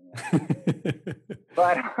things.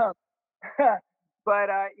 But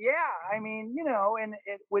yeah, and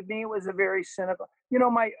with me, it was a very cynical.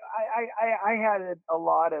 I had a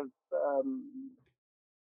lot of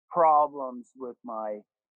problems with my.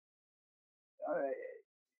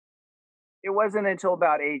 It wasn't until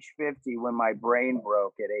about age 50, when my brain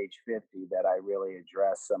broke at age 50, that I really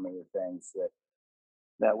addressed some of the things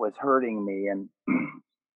that was hurting me. And,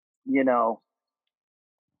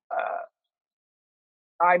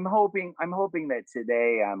 I'm hoping that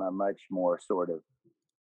today I'm a much more sort of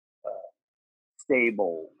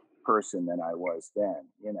stable person than I was then.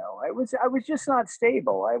 I was just not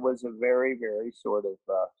stable. I was a very, very sort of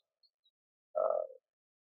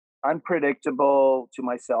unpredictable to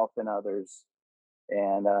myself and others,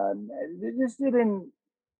 and just didn't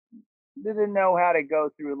know how to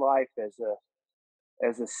go through life as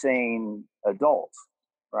a sane adult,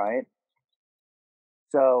 right?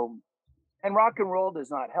 So, and rock and roll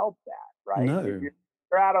does not help that, right? No. If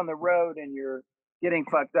you're out on the road and you're getting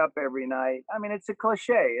fucked up every night, it's a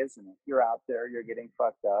cliche, isn't it? You're out there, you're getting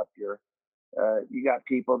fucked up, you got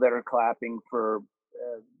people that are clapping for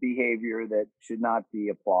behavior that should not be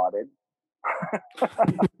applauded.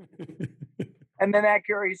 And then that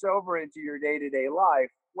carries over into your day-to-day life.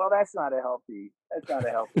 Well, that's not a healthy That's not a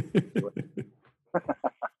healthy situation.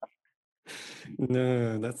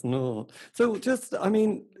 No, that's not. So just, I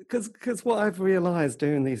mean, because what I've realized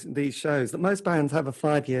doing these shows, that most bands have a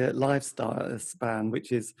 5-year lifestyle span,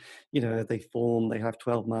 which is, they form, they have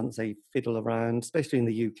 12 months, they fiddle around, especially in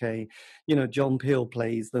the UK. John Peel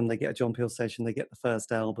plays them, they get a John Peel session, they get the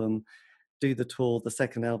first album, do the tour, the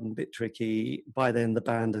second album a bit tricky. By then the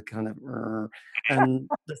band are kind of, and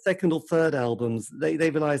the second or third albums, they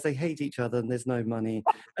realize they hate each other and there's no money.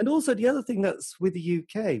 And also the other thing that's with the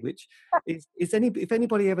UK, which is if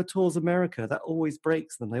anybody ever tours America, that always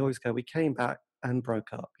breaks them. They always go, we came back and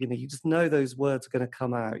broke up. You just know those words are going to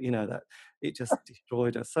come out, that it just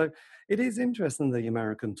destroyed us. So it is interesting, the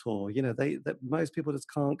American tour, that most people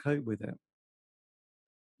just can't cope with it.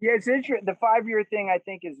 Yeah, it's interesting. The 5-year thing I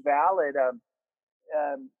think is valid.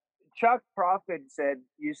 Chuck Prophet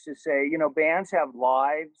used to say, bands have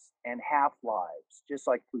lives and half lives, just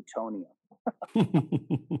like plutonium.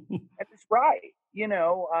 And it's right.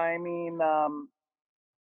 I mean,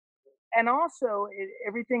 and also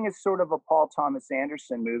everything is sort of a Paul Thomas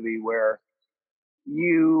Anderson movie where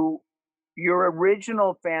your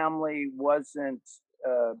original family wasn't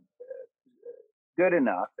good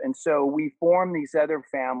enough, and so we form these other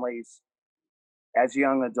families as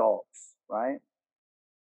young adults, right?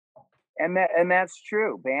 And that's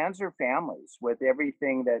true. Bands are families with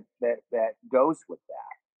everything that goes with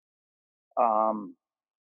that.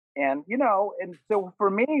 And so for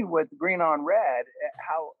me with Green on Red,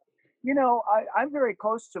 how I'm very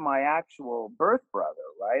close to my actual birth brother,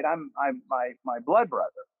 right? I'm my blood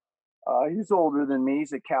brother. He's older than me.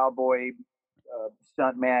 He's a cowboy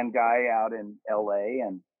stuntman guy out in LA,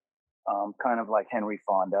 and kind of like Henry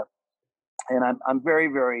Fonda. And I'm very,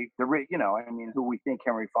 very, who we think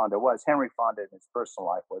Henry Fonda was. Henry Fonda in his personal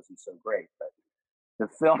life wasn't so great, but the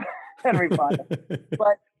film Henry Fonda.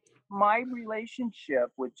 But my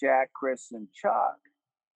relationship with Jack, Chris, and Chuck,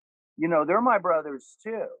 they're my brothers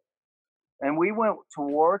too. And we went to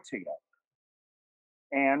war together.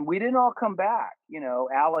 And we didn't all come back.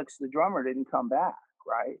 Alex, the drummer, didn't come back,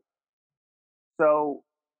 right? So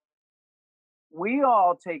we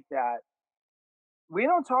all take that. We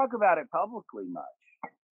don't talk about it publicly much.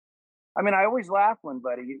 I mean, I always laugh when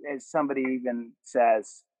somebody even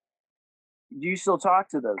says, do you still talk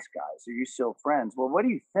to those guys? Are you still friends? Well, what do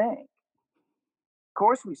you think? Of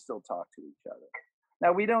course we still talk to each other.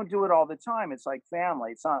 Now, we don't do it all the time. It's like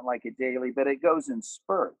family. It's not like a daily, but it goes in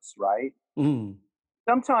spurts, right? Mm.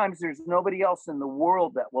 Sometimes there's nobody else in the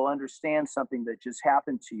world that will understand something that just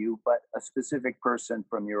happened to you, but a specific person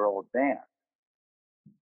from your old band.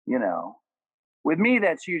 With me,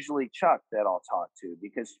 that's usually Chuck that I'll talk to,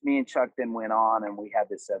 because me and Chuck then went on and we had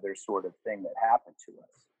this other sort of thing that happened to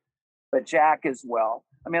us. But Jack as well.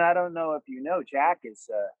 I mean, I don't know if you know, Jack is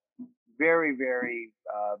very, very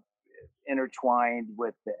intertwined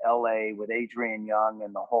with the LA, with Adrian Young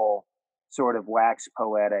and the whole sort of wax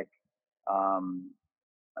poetic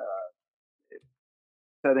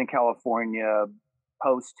Southern California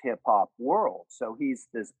post hip hop world. So he's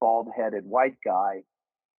this bald headed white guy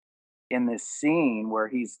in this scene where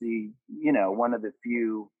he's one of the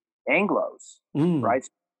few Anglos, right?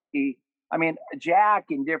 Jack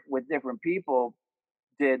with different people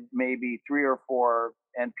did maybe 3 or 4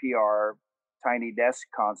 NPR Tiny Desk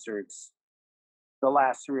concerts the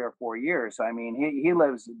last 3 or 4 years. I mean, he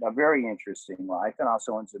lives a very interesting life and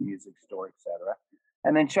also owns a music store, etc.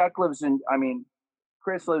 And then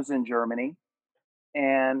Chris lives in Germany,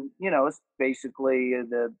 and it's basically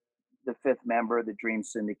the 5th member of the Dream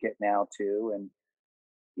Syndicate now too, and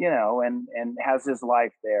and has his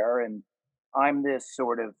life there. And I'm this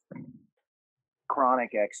sort of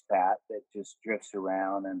chronic expat that just drifts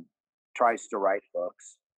around and tries to write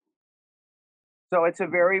books. So it's a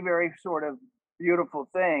very, very sort of beautiful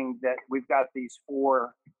thing that we've got these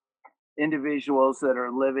 4 individuals that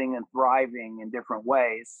are living and thriving in different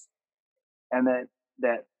ways, and that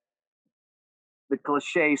the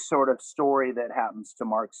cliche sort of story that happens to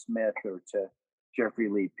Mark Smith or to Jeffrey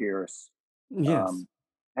Lee Pierce Yes.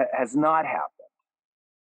 Has not happened,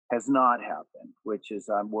 which is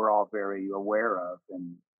we're all very aware of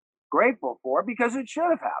and grateful for, because it should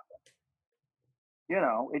have happened.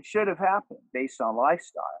 It should have happened based on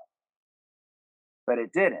lifestyle, but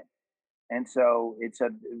it didn't. And so it's a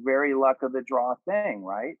very luck of the draw thing,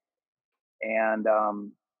 right? And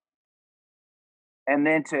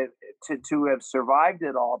then to have survived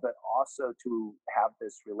it all, but also to have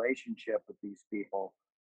this relationship with these people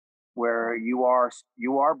where you are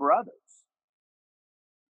brothers.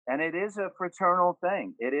 And it is a fraternal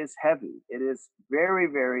thing. It is heavy. It is very,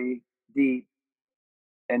 very deep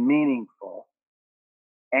and meaningful.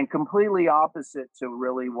 and completely opposite to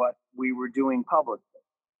really what we were doing publicly,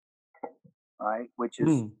 right? Which is,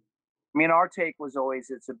 Mm. I mean, our take was always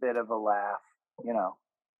it's a bit of a laugh, you know.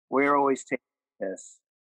 We're always taking this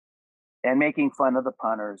and making fun of the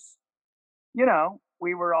punters. You know,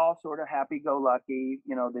 we were all sort of happy-go-lucky.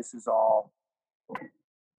 You know, this is all,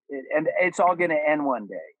 and it's all going to end one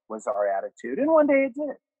day was our attitude, and one day it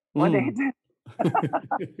did. One day it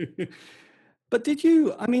Mm. did. But did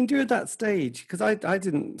you, I mean, during that stage, because I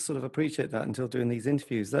didn't sort of appreciate that until doing these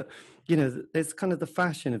interviews, that, you know, there's kind of the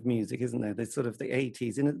fashion of music, isn't there? There's sort of the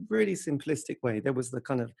 80s in a really simplistic way. There was the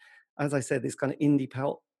kind of, as I said, this kind of indie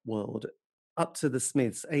pop world up to the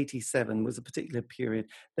Smiths. 87 was a particular period.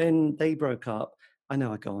 Then they broke up. I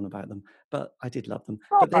know I go on about them, but I did love them.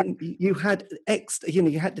 But then you had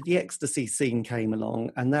you had the ecstasy scene came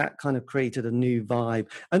along, and that kind of created a new vibe.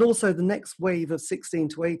 And also the next wave of 16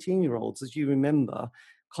 to 18-year-olds, as you remember,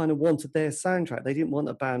 kind of wanted their soundtrack. They didn't want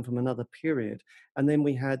a band from another period. And then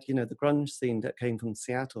we had, you know, the grunge scene that came from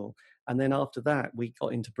Seattle. And then after that, we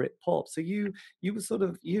got into Britpop. So you were sort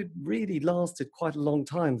of, you really lasted quite a long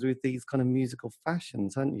time with these kind of musical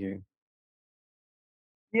fashions, hadn't you?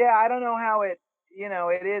 Yeah, I don't know how it, you know,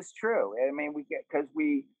 it is true. I mean, we get, because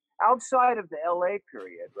we, outside of the LA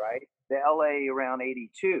period, right? The LA around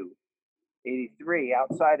 82, 83,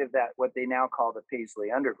 outside of that, what they now call the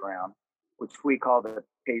Paisley Underground, which we call the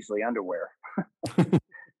Paisley Underwear.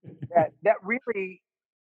 That really,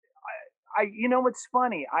 you know, what's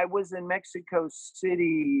funny? I was in Mexico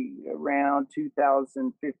City around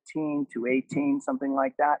 2015 to 18, something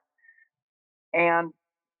like that. And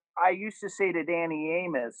I used to say to Danny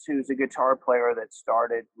Amos, who's a guitar player that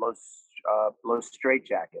started Los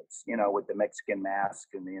Straitjackets, you know, with the Mexican mask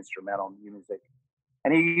and the instrumental music.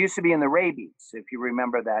 And he used to be in the Rabies, if you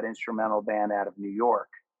remember that instrumental band out of New York,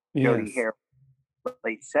 Jody Yes. Hare,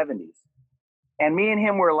 late 70s. And me and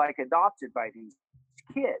him were like adopted by these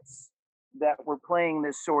kids that were playing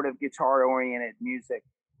this sort of guitar oriented music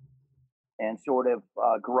and sort of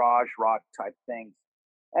garage rock type things.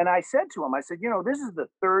 And I said to him, I said, you know, this is the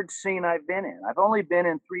third scene I've been in. I've only been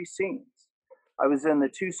in 3 scenes. I was in the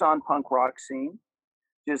Tucson punk rock scene,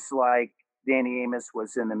 just like Danny Amos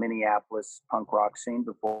was in the Minneapolis punk rock scene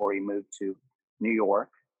before he moved to New York.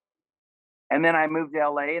 And then I moved to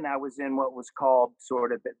LA and I was in what was called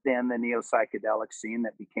sort of then the neo psychedelic scene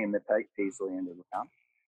that became the Paisley Underground.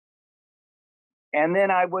 And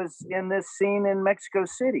then I was in this scene in Mexico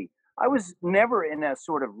City. I was never in a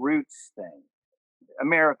sort of roots thing,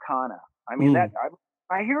 Americana. I mean, Mm.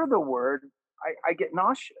 I hear the word, I get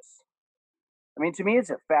nauseous. I mean, to me, it's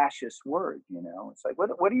a fascist word, you know. It's like,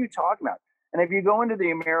 what are you talking about? And if you go into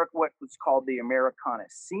the what was called the Americana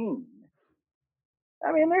scene,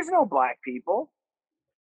 I mean, there's no black people.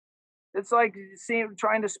 It's like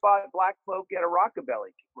trying to spot black folk at a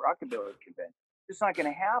rockabilly convention. It's not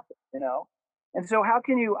going to happen, you know. And so, how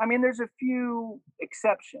can you? I mean, there's a few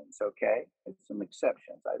exceptions, okay? There's some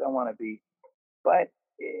exceptions. I don't want to be, but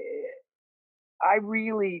I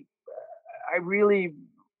really, I really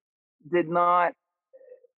did not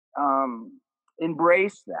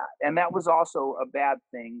embrace that, and that was also a bad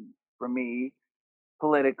thing for me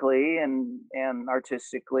politically and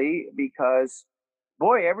artistically because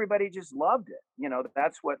boy, everybody just loved it. You know,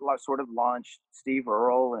 that's what sort of launched Steve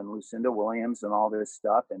Earle and Lucinda Williams and all this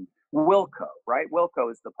stuff. And Wilco, right? Wilco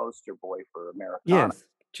is the poster boy for Americana. Yes.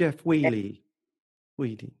 Jeff Wheely.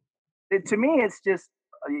 Wheely. To me, it's just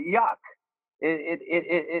yuck.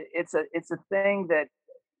 It's a thing that,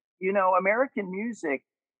 you know, American music.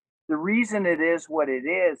 The reason it is what it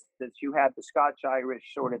is that you had the Scotch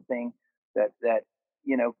Irish sort of thing that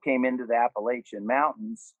you know came into the Appalachian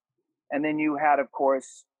Mountains. And then you had, of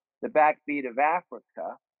course, the backbeat of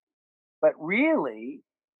Africa. But really,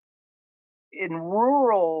 in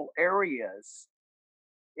rural areas,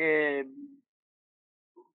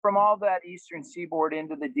 from all that eastern seaboard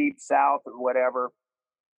into the deep south or whatever,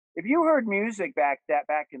 if you heard music back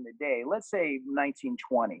in the day, let's say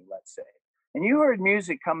 1920, let's say, and you heard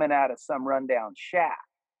music coming out of some rundown shack,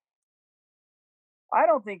 I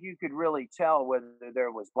don't think you could really tell whether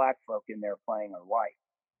there was black folk in there playing or white.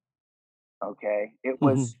 Okay, it Mhm.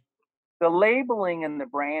 was the labeling and the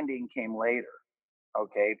branding came later.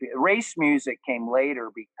 Okay, race music came later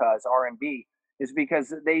because R&B is because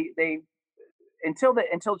they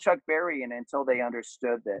until Chuck Berry and until they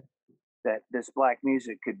understood that this black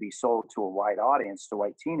music could be sold to a white audience, to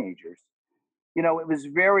white teenagers. You know, it was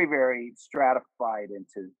very, very stratified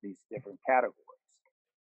into these different categories.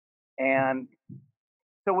 And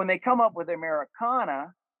so when they come up with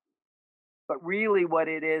Americana, but really what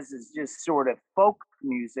it is just sort of folk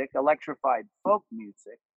music, electrified folk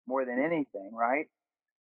music more than anything, right?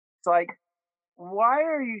 It's like, why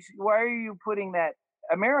are you putting that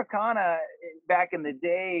Americana back in the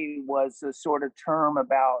day was a sort of term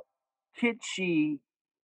about kitschy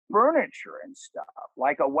furniture and stuff,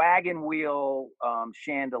 like a wagon wheel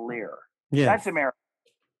chandelier. That's Yes. America,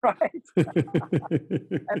 right?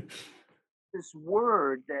 And this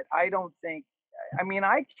word that I don't think, I mean,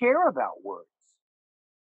 I care about words.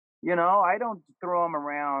 I don't throw them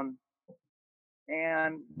around.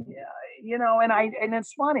 And yeah, and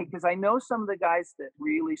it's funny because I know some of the guys that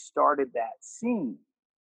really started that scene.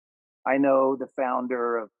 I know the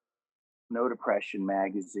founder of No Depression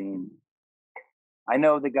magazine. I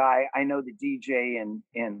know the DJ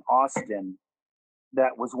in Austin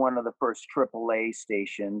that was one of the first AAA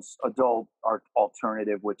stations, adult art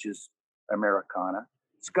alternative, which is Americana.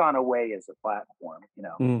 It's gone away as a platform,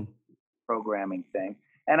 programming thing.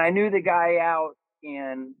 And I knew the guy out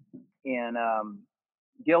in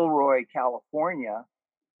Gilroy, California.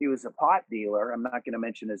 He was a pot dealer. I'm not going to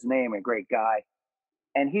mention his name, a great guy.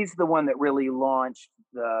 And he's the one that really launched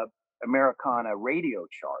the Americana radio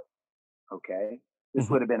chart. Okay. This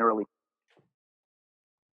would have been early.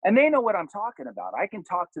 And they know what I'm talking about. I can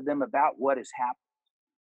talk to them about what has happened.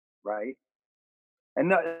 Right. And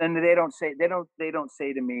they don't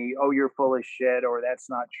say to me, "Oh, you're full of shit," or "That's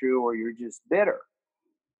not true," or "You're just bitter."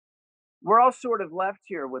 We're all sort of left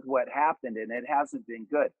here with what happened, and it hasn't been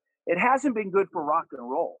good. It hasn't been good for rock and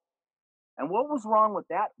roll. And what was wrong with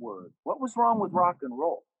that word? What was wrong with rock and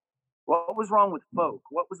roll? What was wrong with folk?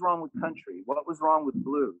 What was wrong with country? What was wrong with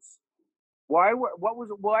blues? Why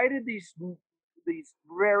did these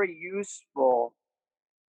very useful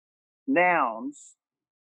nouns,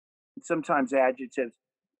 sometimes adjectives,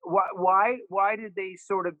 why did they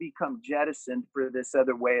sort of become jettisoned for this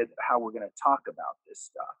other way of how we're going to talk about this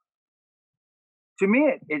stuff? To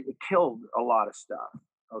me, it killed a lot of stuff.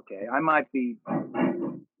 Okay, I might be,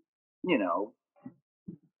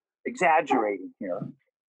 exaggerating here.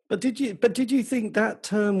 But did you think that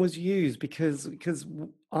term was used because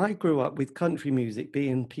I grew up with country music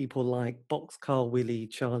being people like Boxcar Willie,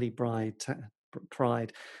 Charlie Pride,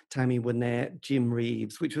 Tammy Wynette, Jim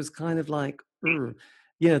Reeves, which was kind of like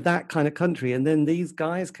that kind of country. And then these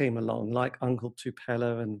guys came along like Uncle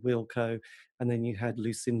Tupelo and Wilco, and then you had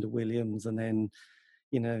Lucinda Williams, and then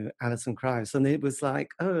Alison Krauss, and it was like,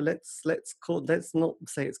 oh, let's not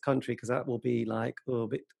say it's country because that will be like a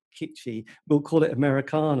bit kitschy. We'll call it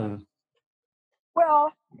Americana.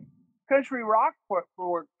 Well, country rock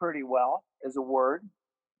worked pretty well as a word,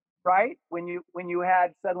 right? When you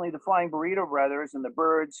had suddenly the Flying Burrito Brothers and the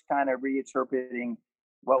Byrds kind of reinterpreting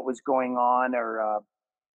what was going on, or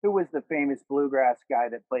who was the famous bluegrass guy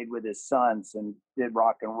that played with his sons and did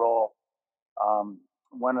rock and roll?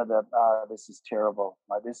 One of the this is terrible.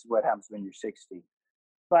 This is what happens when you're 60.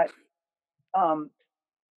 But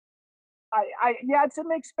yeah, it's a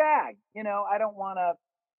mixed bag. I don't want to.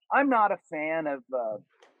 I'm not a fan of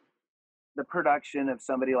the production of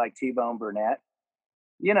somebody like T-Bone Burnett.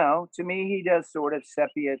 To me, he does sort of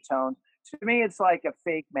sepia tones. To me, it's like a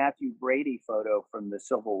fake Matthew Brady photo from the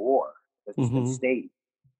Civil War that's been staged.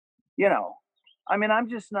 I mean, I'm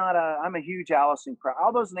just not I'm a huge Alison Krauss.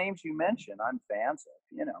 All those names you mentioned, I'm fans of.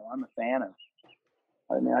 I'm a fan of.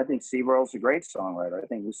 I mean, I think Steve Earle's a great songwriter. I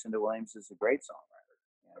think Lucinda Williams is a great songwriter.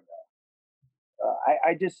 And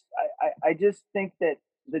I just think that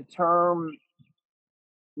the term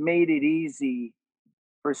made it easy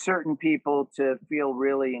for certain people to feel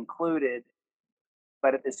really included,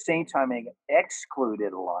 but at the same time, it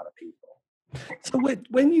excluded a lot of people. So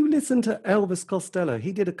when you listen to Elvis Costello,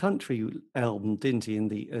 he did a country album, didn't he, in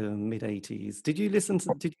the mid-'80s? Did you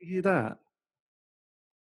hear that?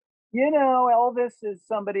 Elvis is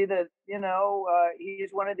somebody that,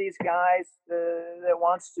 he's one of these guys that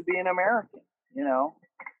wants to be an American.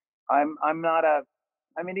 I'm not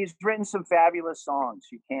I mean, he's written some fabulous songs.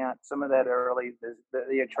 You can't, some of that early,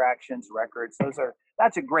 the Attractions records,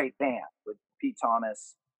 that's a great band with Pete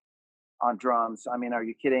Thomas on drums. I mean, are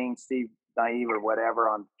you kidding? Steve Naive or whatever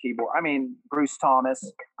on keyboard. I mean, Bruce Thomas.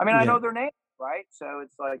 I mean, I know their names, right? So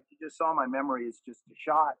it's like, you just saw my memory is just a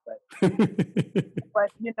shot,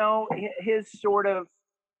 but his sort of,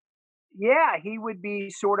 he would be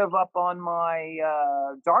sort of up on my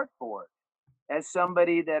dartboard as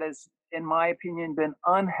somebody that has, in my opinion, been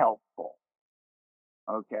unhelpful.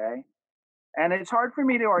 Okay. And it's hard for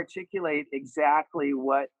me to articulate exactly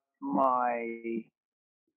what my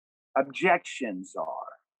objections are.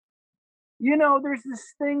 There's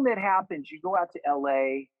this thing that happens. You go out to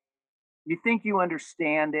LA, you think you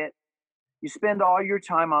understand it. You spend all your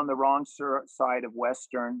time on the wrong side of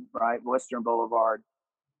Western, right? Western Boulevard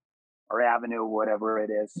or Avenue, whatever it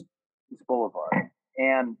is. It's Boulevard.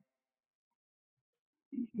 And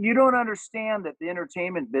you don't understand that the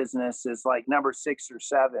entertainment business is like number 6 or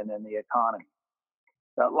 7 in the economy.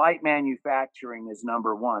 That light manufacturing is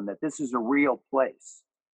number one, that this is a real place.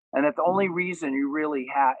 And that the only reason you really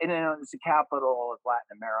have, and it's the capital of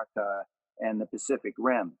Latin America and the Pacific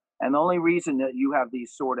Rim. And the only reason that you have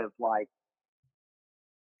these sort of like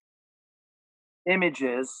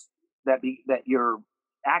images that you're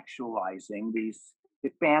actualizing, these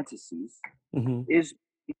fantasies, Hmm. is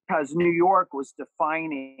because New York was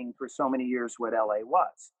defining for so many years what LA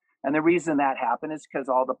was. And the reason that happened is because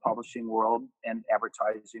all the publishing world and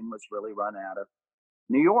advertising was really run out of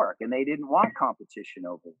New York, and they didn't want competition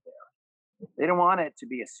over there. They didn't want it to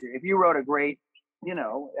be a series. If you wrote a great, you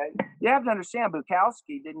have to understand,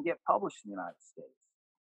 Bukowski didn't get published in the United States.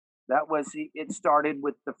 That was it started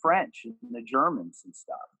with the French and the Germans and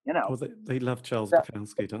stuff. Well, they love Charles That-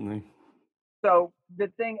 Bukowski, don't they? So the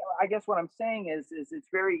thing, I guess what I'm saying is it's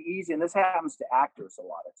very easy, and this happens to actors a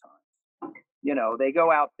lot of times. They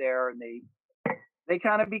go out there and they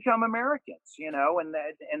kind of become Americans, and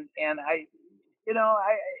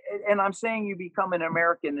I'm saying you become an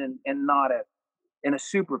American and not in a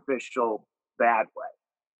superficial bad way,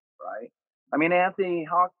 right? I mean, Anthony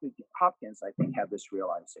Hopkins, I think, had this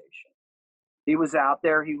realization. He was out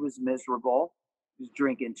there, he was miserable, he was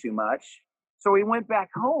drinking too much. So he went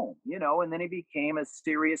back home, and then he became a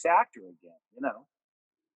serious actor again,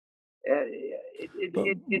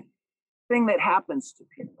 It's thing that happens to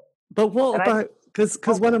people. But what And about,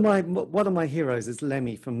 because one of my heroes is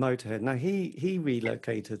Lemmy from Motorhead. Now he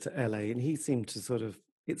relocated to LA, and he seemed to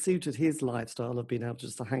it suited his lifestyle of being able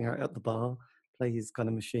just to hang out at the bar, play his kind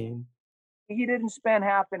of machine. he didn't spend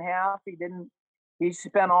half and half. He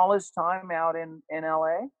spent all his time out in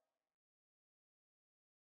LA.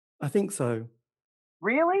 I think so.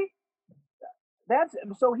 Really?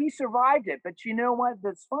 So he survived it. But you know what?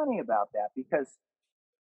 That's funny about that, because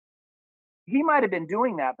he might have been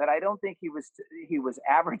doing that, but I don't think he was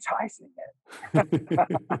advertising it.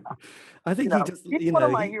 I think he just, he's one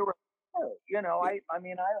of my heroes.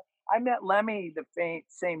 I met Lemmy the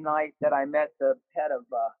same night that I met the head of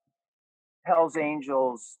Hell's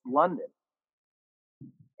Angels London,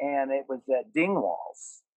 and it was at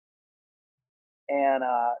Dingwalls, and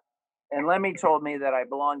Lemmy told me that I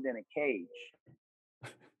belonged in a cage,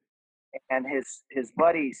 and his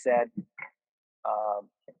buddy said,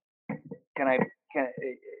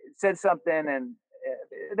 said something, and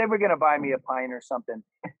they were going to buy me a pint or something.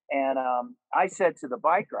 And I said to the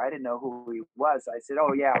biker, I didn't know who he was. I said,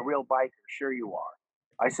 "Oh yeah, a real biker, sure you are."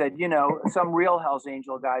 I said, some real Hell's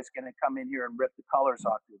Angel guy's going to come in here and rip the colors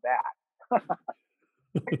off your back.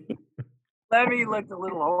 Lemmy looked a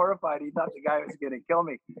little horrified. He thought the guy was going to kill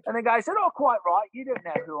me. And the guy said, "Oh, quite right. You don't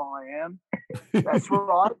know who I am." That's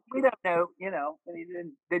right. We don't know, and he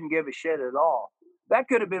didn't give a shit at all. That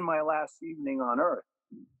could have been my last evening on Earth.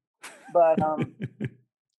 But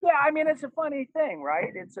yeah, I mean, it's a funny thing,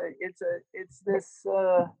 right? It's this.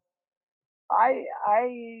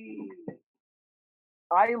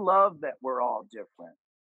 I love that we're all different,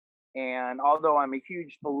 and although I'm a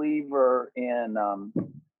huge believer in, I'm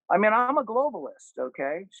a globalist,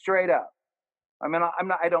 okay, straight up. I mean,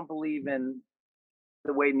 I don't believe in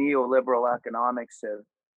the way neoliberal economics have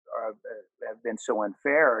been so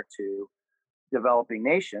unfair to developing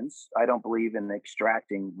nations. I don't believe in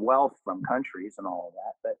extracting wealth from countries and all of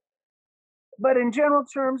that, but in general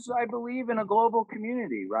terms, I believe in a global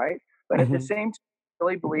community, right? But at the same time, I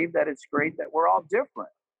really believe that it's great that we're all different,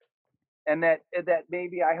 and that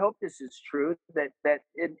maybe, I hope this is true, that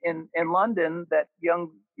in London, that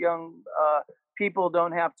young people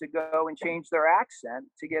don't have to go and change their accent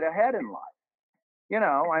to get ahead in life.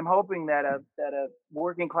 I'm hoping that a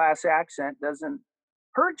working class accent doesn't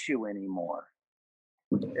hurt you anymore.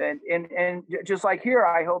 And just like here,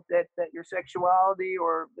 I hope that your sexuality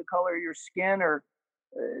or the color of your skin or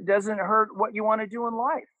doesn't hurt what you want to do in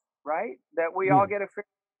life, right? That we all get a fair.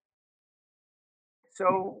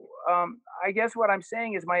 So I guess what I'm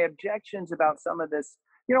saying is my objections about some of this.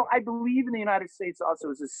 I believe in the United States also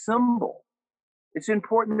as a symbol. It's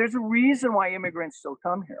important. There's a reason why immigrants still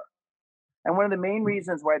come here. And one of the main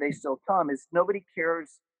reasons why they still come is nobody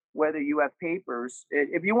cares whether you have papers.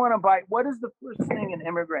 If you want to buy, what is the first thing an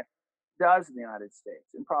immigrant does in the United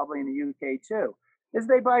States, and probably in the UK too, is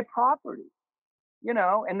they buy property,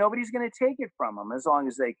 and nobody's going to take it from them as long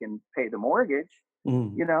as they can pay the mortgage,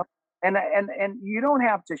 and you don't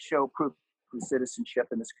have to show proof of citizenship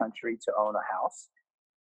in this country to own a house,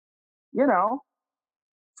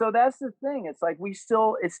 So that's the thing. It's like it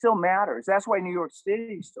still matters. That's why New York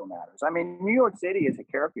City still matters. I mean, New York City is a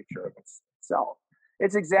caricature of itself.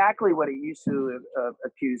 It's exactly what it used to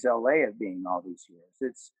accuse LA of being all these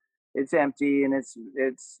years. It's empty and it's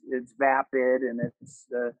vapid and it's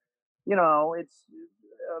it's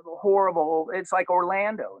horrible. It's like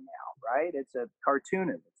Orlando now, right? It's a cartoon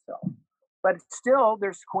of itself. But still,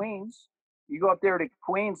 there's Queens. You go up there to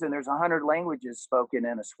Queens and there's 100 languages spoken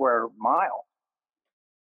in a square mile.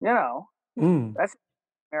 That's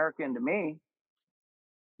American to me.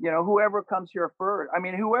 Whoever comes here first. I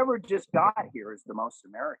mean, whoever just got here is the most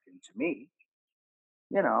American to me.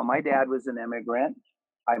 My dad was an immigrant.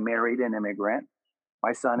 I married an immigrant.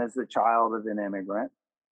 My son is the child of an immigrant.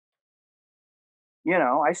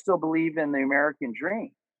 I still believe in the American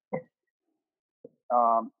dream.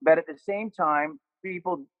 But at the same time,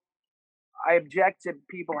 I object to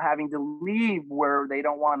people having to leave where they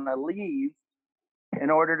don't want to leave in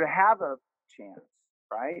order to have a chance,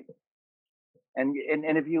 right? And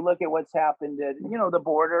if you look at what's happened at the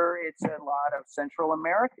border, it's a lot of Central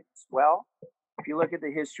Americans. Well, if you look at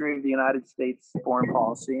the history of the United States foreign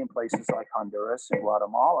policy in places like Honduras and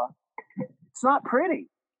Guatemala, it's not pretty.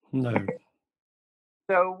 No.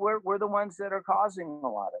 So we're the ones that are causing a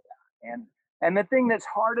lot of that. And the thing that's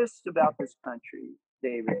hardest about this country,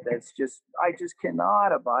 David, I just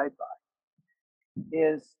cannot abide by,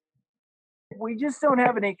 is we just don't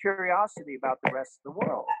have any curiosity about the rest of the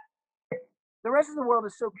world. The rest of the world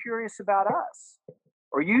is so curious about us,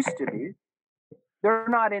 or used to be. They're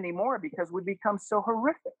not anymore because we become so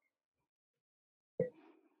horrific.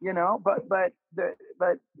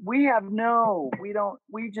 But we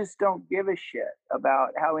just don't give a shit about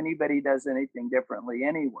how anybody does anything differently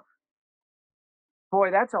anywhere.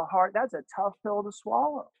 Boy, that's a tough pill to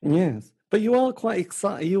swallow. Yes, but you are quite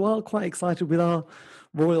excited. You are quite excited with our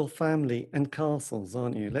royal family and castles,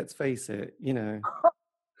 aren't you? Let's face it.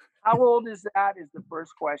 How old is that? Is the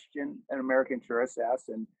first question an American tourist asks,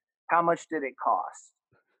 and how much did it cost?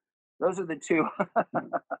 Those are the two.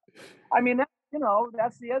 I mean,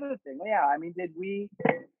 that's the other thing. Yeah, I mean,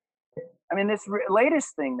 this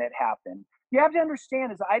latest thing that happened, you have to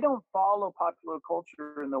understand is I don't follow popular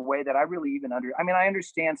culture in the way that I really even I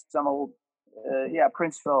understand some old,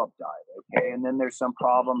 Prince Philip died, okay, and then there's some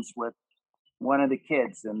problems with one of the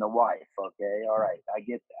kids and the wife, okay, all right, I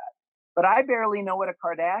get that. But I barely know what a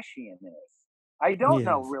Kardashian is. I don't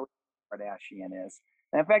know really what a Kardashian is.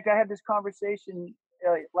 And in fact, I had this conversation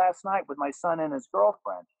last night with my son and his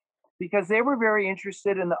girlfriend because they were very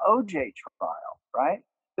interested in the OJ trial, right?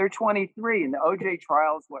 They're 23, and the OJ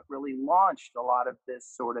trial is what really launched a lot of this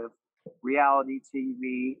sort of reality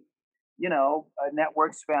TV.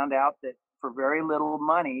 Networks found out that for very little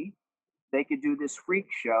money, they could do this freak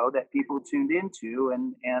show that people tuned into,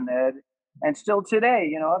 and still today,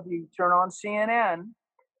 if you turn on CNN,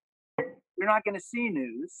 you're not going to see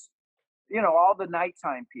news. All the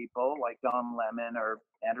nighttime people like Don Lemon or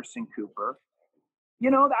Anderson Cooper,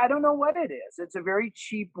 I don't know what it is. It's a very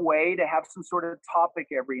cheap way to have some sort of topic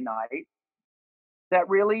every night that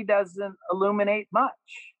really doesn't illuminate much.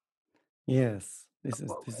 Yes, this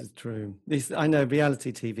is true. I know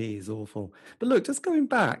reality TV is awful. But look, just going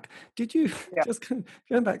back, did you just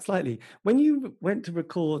going back slightly, when you went to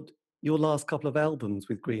record your last couple of albums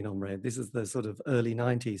with Green on Red, this is the sort of early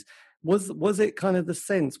 90s, was it kind of the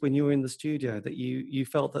sense when you were in the studio that you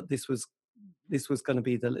felt that this was going to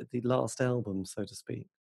be the last album, so to speak?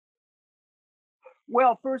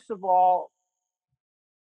 Well, first of all,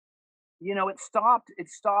 it stopped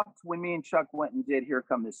when me and Chuck went and did Here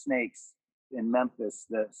Come the Snakes in Memphis,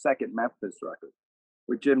 the second Memphis record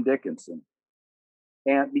with Jim Dickinson.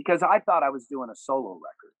 And because I thought I was doing a solo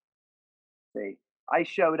record. I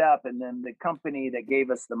showed up, and then the company that gave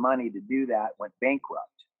us the money to do that went bankrupt.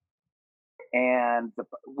 And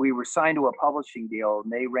we were signed to a publishing deal,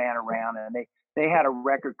 and they ran around, and they had a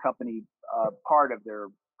record company part of their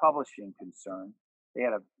publishing concern. They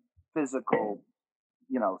had a physical,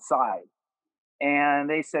 side. And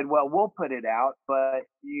they said, well, we'll put it out, but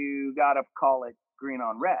you got to call it Green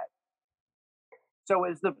on Red. So it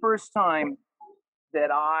was the first time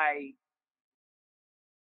that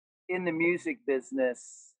in the music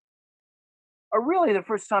business, or really the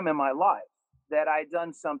first time in my life, that I'd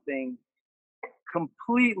done something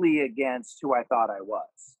completely against who I thought I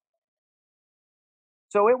was.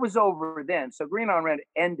 So it was over then. So Green on Red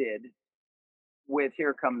ended with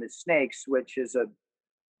Here Come the Snakes, which is in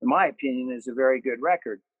my opinion, is a very good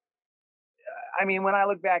record. I mean, when I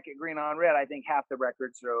look back at Green on Red, I think half the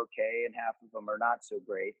records are okay and half of them are not so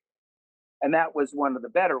great. And that was one of the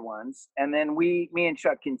better ones. And then me and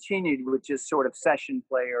Chuck continued with just sort of session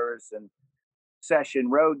players and session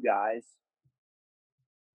road guys.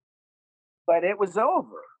 but it was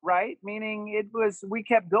over, right? Meaning we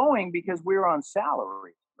kept going because we were on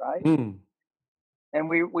salary, right? Mm. And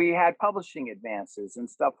we had publishing advances and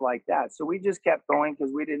stuff like that. So we just kept going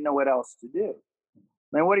because we didn't know what else to do.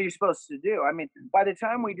 I mean, what are you supposed to do? I mean, by the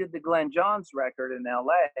time we did the Glenn Johns record in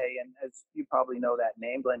LA, and as you probably know that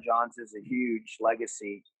name, Glenn Johns is a huge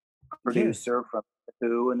legacy Yes. producer from the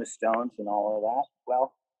Who and the Stones and all of that.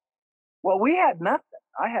 Well, we had nothing.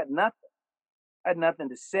 I had nothing. I had nothing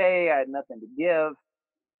to say. I had nothing to give.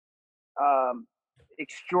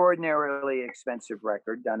 Extraordinarily expensive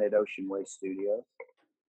record done at Ocean Way Studios.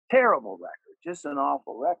 Terrible record, just an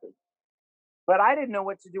awful record. But I didn't know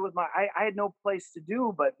what to do with I had no place to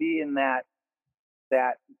do but be in that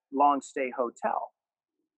long stay hotel.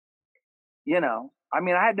 I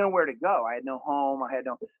mean, I had nowhere to go. I had no home.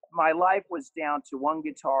 My life was down to one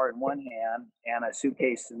guitar in one hand and a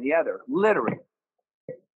suitcase in the other, literally.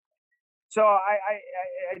 So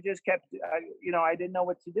I just kept, I didn't know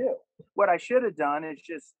what to do. What I should have done is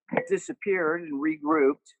just disappeared and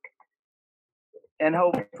regrouped. And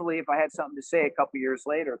hopefully, if I had something to say a couple years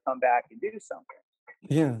later, come back and do something.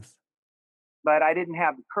 Yes. But I didn't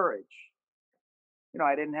have the courage.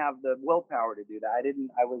 I didn't have the willpower to do that.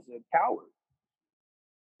 I was a coward.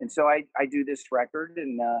 And so I do this record,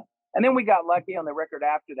 and then we got lucky on the record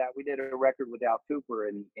after that. We did a record with Al Cooper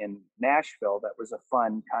in Nashville. That was a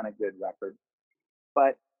fun, kind of good record.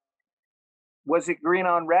 But was it Green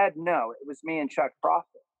on Red? No, it was me and Chuck Prophet.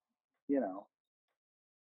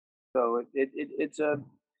 So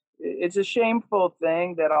it's a shameful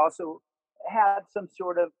thing that also had some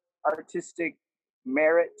sort of artistic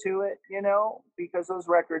merit to it, because those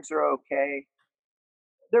records are okay.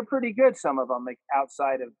 They're pretty good, some of them, like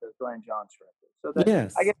outside of the Glenn Johns records. So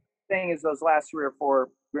Yes. I guess the thing is, those last 3 or 4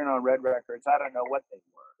 Green on Red records, I don't know what they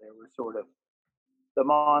were. They were sort of the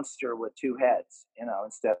monster with 2 heads,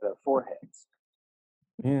 instead of 4 heads.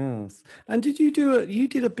 Yes. And you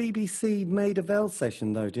did a BBC Maida Vale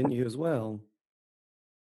session though, didn't you, as well?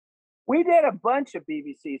 We did a bunch of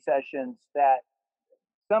BBC sessions that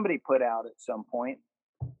somebody put out at some point.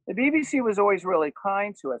 The BBC was always really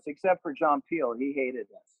kind to us, except for John Peel. He hated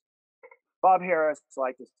us. Bob Harris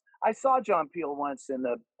liked us. I saw John Peel once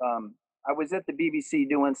I was at the BBC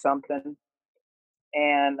doing something,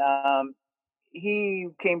 and he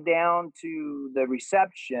came down to the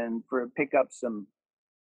reception to pick up some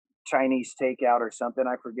Chinese takeout or something.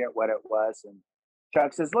 I forget what it was. And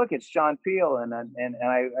Chuck says, "Look, it's John Peel." And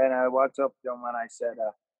I walked up to him and I said,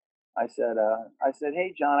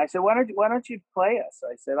 "Hey, John," I said, why don't you play us?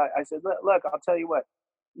 I said, look, I'll tell you what,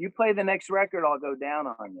 you play the next record, I'll go down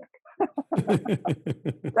on you.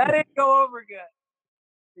 That didn't go over good.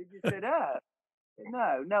 He said,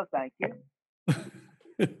 no, thank you.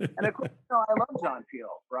 And of course, I love John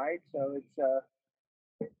Peel, right? So it's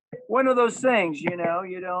one of those things, you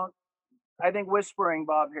don't. I think Whispering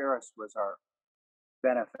Bob Harris was our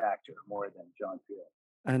benefactor more than John Peel.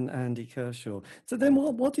 And Andy Kershaw. So then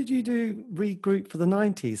what did you do, regroup for the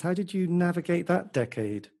 90s? How did you navigate that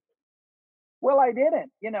decade? Well, I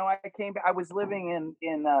didn't. I was living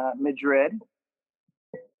in Madrid,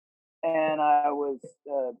 and I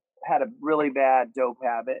had a really bad dope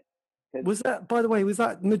habit. Was that, by the way, was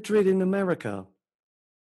that Madrid in America?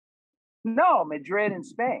 No, Madrid in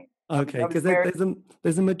Spain. Okay, because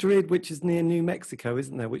there's a Madrid which is near New Mexico,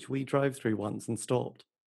 isn't there, which we drove through once and stopped.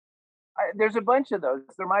 There's a bunch of those.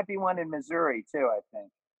 There might be one in Missouri too, I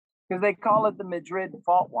think, because they call it the Madrid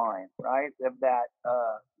fault line, right? Of that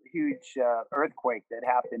huge earthquake that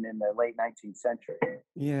happened in the late 19th century.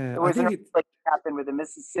 Yeah, it was an earthquake that happened where the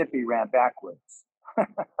Mississippi ran backwards.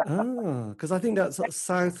 Because I think that's sort of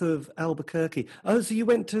south of Albuquerque. Oh, so you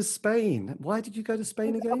went to Spain. Why did you go to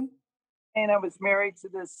Spain again? And I was married to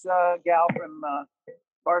this gal from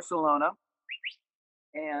Barcelona,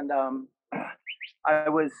 and I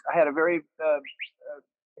had a very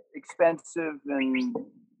expensive and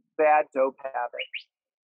bad dope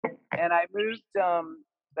habit, and I moved.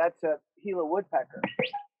 That's a Gila woodpecker.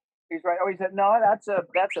 He's right. Oh, he said, "No, that's a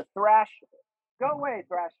thrasher. Go away,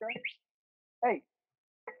 thrasher. Hey,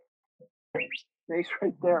 he's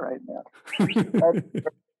right there right now."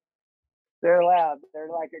 They're loud. They're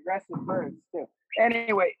like aggressive birds too.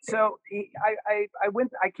 Anyway, so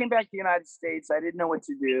I came back to the United States. I didn't know what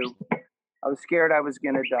to do. I was scared I was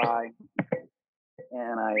gonna die.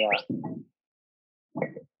 And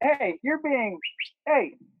hey,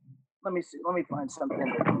 let me see. Let me find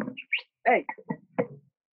something. Hey,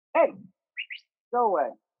 go away.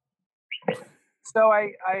 So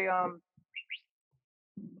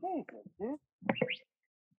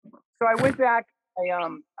so I went back.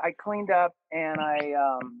 I cleaned up and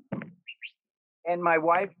and my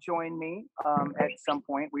wife joined me at some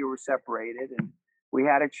point. We were separated, and we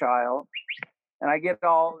had a child. And I get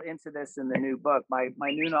all into this in the new book. My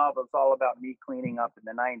new novel is all about me cleaning up in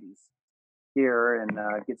the '90s here, and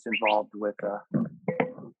gets involved with.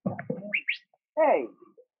 Hey,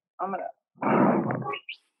 I'm gonna.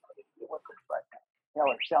 What's this right now?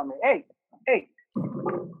 Tell me. Hey,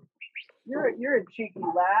 you're a cheeky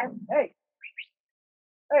lad. Hey.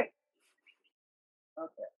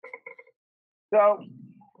 Okay.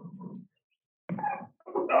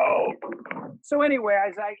 So anyway,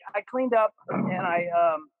 as I cleaned up and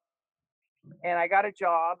I got a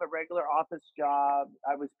job, a regular office job.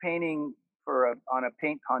 I was painting on a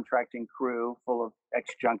paint contracting crew full of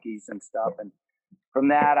ex-junkies and stuff. And from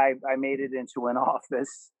that, I made it into an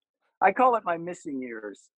office. I call it my missing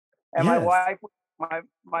years. And Yes.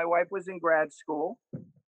 my wife was in grad school,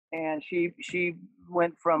 and she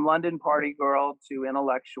went from London party girl to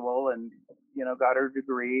intellectual, and got her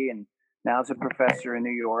degree, and now is a professor in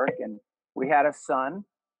New York. And we had a son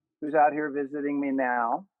who's out here visiting me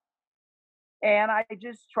now. And I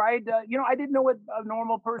just tried to, I didn't know what a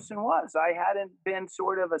normal person was. I hadn't been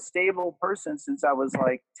sort of a stable person since I was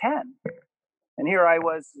like 10. And here I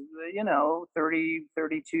was, 30,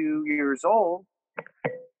 32 years old,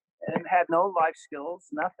 and had no life skills,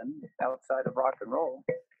 nothing outside of rock and roll.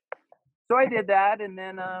 So I did that, and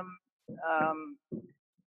then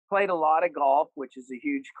played a lot of golf, which is a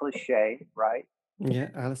huge cliche, right? Yeah,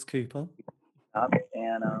 Alice Cooper.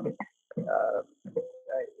 And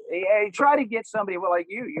I try to get somebody like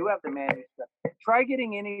you have the manuscript. Try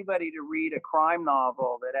getting anybody to read a crime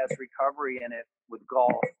novel that has recovery in it with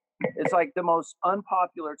golf. It's like the most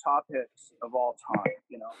unpopular topics of all time,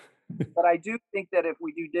 But I do think that if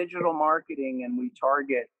we do digital marketing and we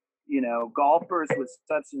target, golfers with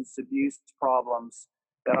substance abuse problems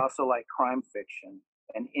that also like crime fiction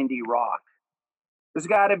and indie rock, there's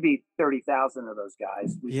got to be 30,000 of those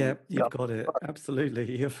guys. Yeah, you've got it. Absolutely.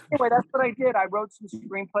 Anyway, that's what I did. I wrote some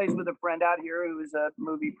screenplays with a friend out here who was a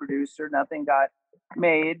movie producer. Nothing got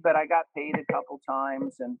made, but I got paid a couple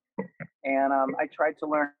times, and I tried to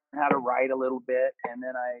learn how to write a little bit. And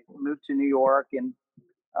then I moved to New York, and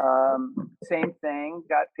same thing.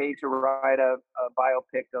 Got paid to write a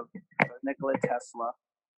biopic of Nikola Tesla.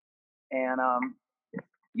 And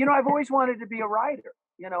I've always wanted to be a writer.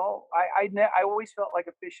 I always felt like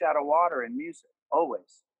a fish out of water in music,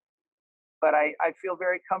 always. But I feel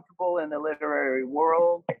very comfortable in the literary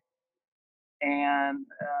world, and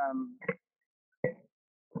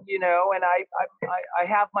and I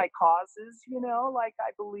have my causes. Like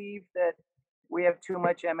I believe that we have too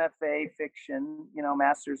much MFA fiction,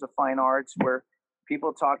 Masters of Fine Arts, where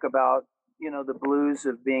people talk about the blues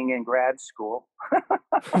of being in grad school.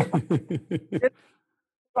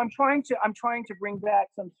 I'm trying to bring back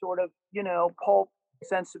some sort of, pulp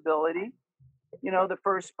sensibility. The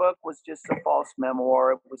first book was just a false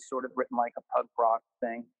memoir. It was sort of written like a punk rock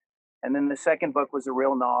thing. And then the second book was a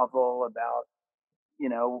real novel about,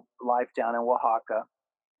 life down in Oaxaca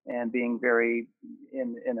and being very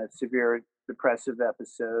in a severe depressive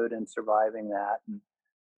episode and surviving that.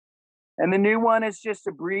 And the new one is just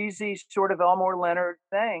a breezy sort of Elmore Leonard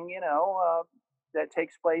thing, that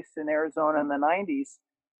takes place in Arizona in the '90s.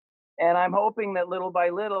 And I'm hoping that little by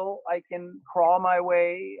little, I can crawl my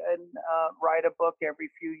way and write a book every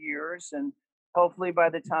few years. And hopefully by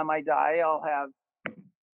the time I die, I'll have,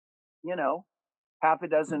 half a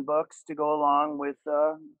dozen books to go along with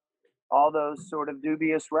all those sort of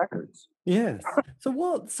dubious records. Yes. So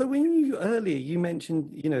when you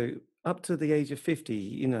mentioned, up to the age of 50,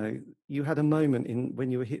 you had a moment when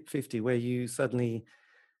you were hit 50 where you suddenly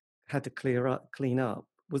had to clean up.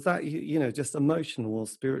 Was that, just emotional or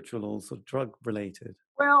spiritual or sort of drug related?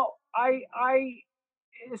 Well, I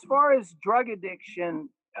as far as drug addiction,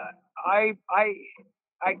 I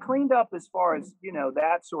cleaned up as far as,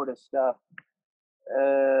 that sort of stuff,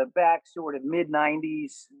 back sort of mid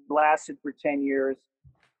 '90s, lasted for 10 years.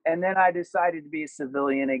 And then I decided to be a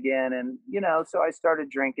civilian again. And, so I started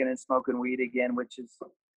drinking and smoking weed again, which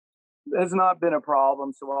has not been a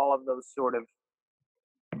problem. So all of those sort of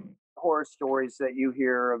horror stories that you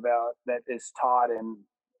hear about that is taught, and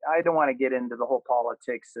I don't want to get into the whole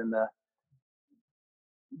politics and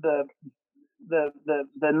the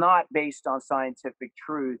not based on scientific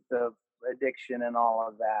truth of addiction and all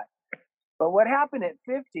of that. But what happened at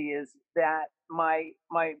 50 is that I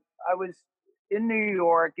was in New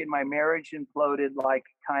York and my marriage imploded like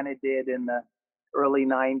kind of did in the early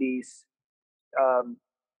 '90s,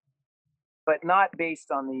 but not based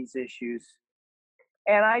on these issues.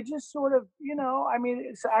 And I just sort of,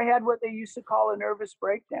 I had what they used to call a nervous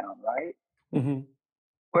breakdown, right? Mm-hmm.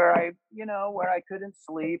 where I couldn't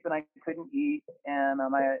sleep and I couldn't eat, and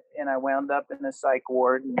I wound up in a psych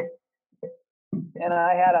ward, and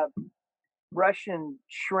I had a Russian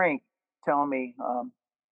shrink tell me,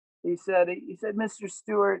 he said, Mr.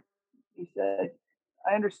 Stewart, he said,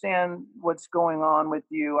 I understand what's going on with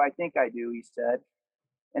you. I think I do, he said.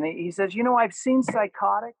 And he says, I've seen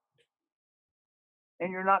psychotic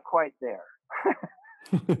and you're not quite there.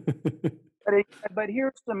 But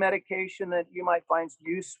here's the medication that you might find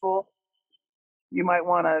useful. You might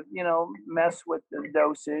want to, mess with the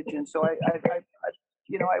dosage. And so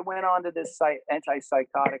I went on to this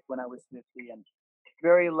antipsychotic when I was 50, and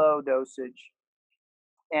very low dosage.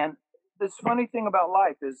 And this funny thing about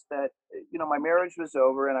life is that, my marriage was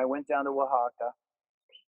over and I went down to Oaxaca.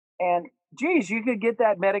 And geez, you could get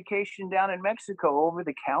that medication down in Mexico over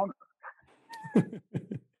the counter.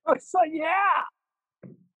 So yeah,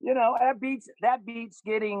 that beats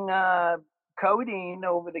getting codeine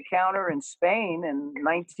over the counter in Spain in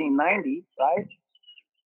 1990, right?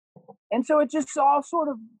 And so it just all sort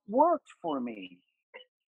of worked for me.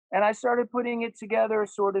 And I started putting it together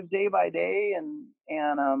sort of day by day, and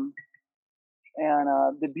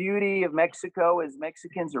the beauty of Mexico is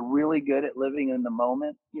Mexicans are really good at living in the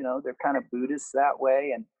moment. They're kind of Buddhists that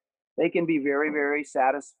way, and they can be very, very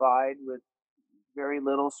satisfied with very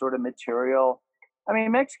little sort of material. I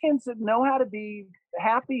mean, Mexicans know how to be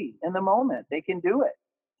happy in the moment. They can do it.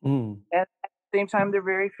 And at the same time, they're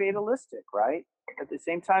very fatalistic, right? At the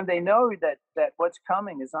same time, they know that what's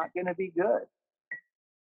coming is not going to be good.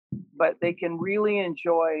 But they can really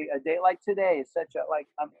enjoy a day like today. It's such a,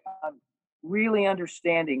 I'm really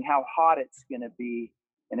understanding how hot it's going to be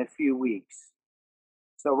in a few weeks.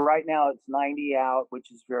 So right now it's 90 out,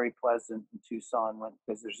 which is very pleasant in Tucson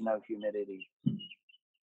because there's no humidity.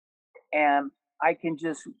 And I can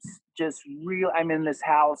just I'm in this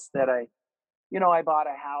house that I bought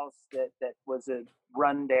a house that was a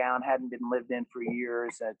rundown, hadn't been lived in for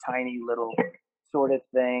years, a tiny little sort of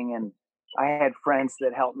thing. And I had friends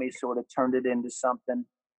that helped me sort of turn it into something.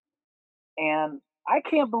 And I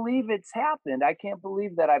can't believe it's happened. I can't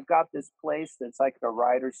believe that I've got this place that's like a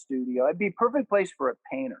writer's studio. It'd be a perfect place for a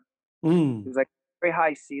painter. There's like very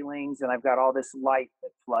high ceilings, and I've got all this light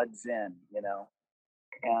that floods in,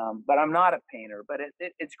 but I'm not a painter. But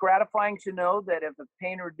it's gratifying to know that if a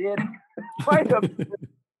painter did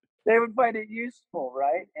they would find it useful,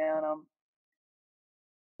 right? And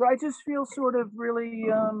so I just feel sort of really,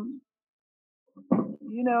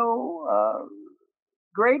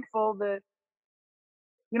 grateful that,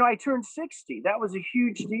 I turned 60. That was a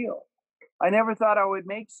huge deal. I never thought I would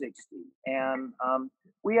make 60. And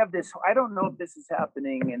we have this, I don't know if this is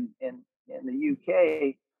happening in the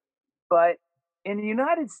UK, but in the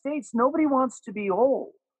United States, nobody wants to be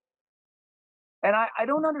old. And I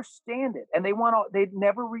don't understand it. And they'd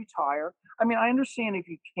never retire. I mean, I understand if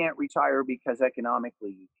you can't retire because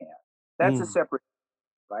economically you can't. That's a separate,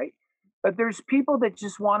 right? But there's people that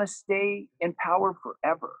just want to stay in power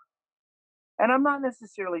forever. And I'm not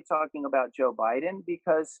necessarily talking about Joe Biden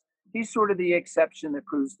because he's sort of the exception that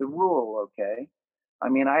proves the rule, okay? I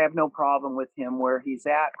mean, I have no problem with him where he's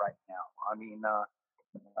at right now. I mean,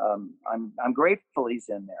 I'm grateful he's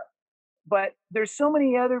in there. But there's so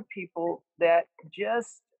many other people that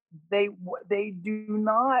just they do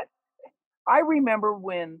not. I remember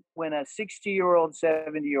when a 60-year-old,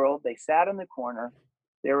 70-year-old, they sat in the corner.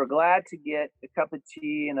 They were glad to get a cup of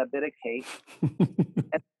tea and a bit of cake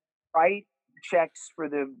and write checks for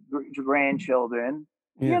the grandchildren.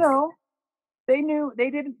 Yes. They knew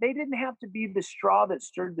they didn't have to be the straw that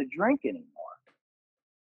stirred the drink anymore.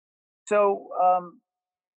 So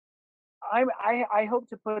I hope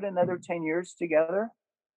to put another 10 years together.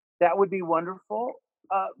 That would be wonderful.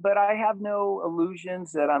 But I have no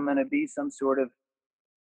illusions that I'm going to be some sort of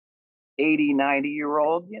 80,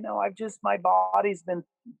 90-year-old. My body's been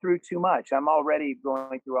through too much. I'm already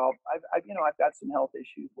going through I've got some health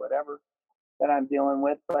issues, whatever, that I'm dealing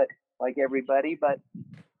with, but like everybody, but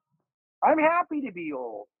I'm happy to be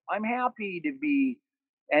old. I'm happy to be,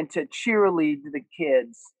 and to cheerlead the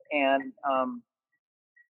kids. And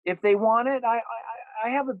if they want it, I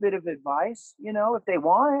have a bit of advice, if they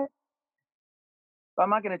want it. But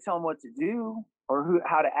I'm not going to tell them what to do or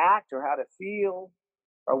how to act or how to feel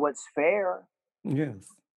or what's fair. Yes.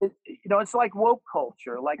 It's like woke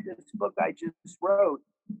culture, like this book I just wrote.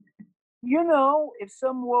 If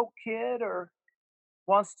some woke kid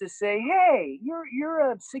wants to say, hey,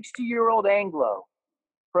 you're a 60-year-old Anglo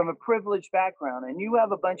from a privileged background, and you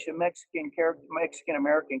have a bunch of Mexican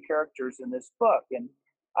American characters in this book, and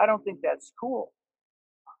I don't think that's cool.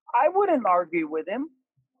 I wouldn't argue with him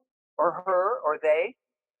or her or they.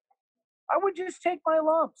 I would just take my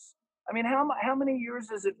lumps. I mean, how many years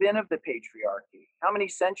has it been of the patriarchy? How many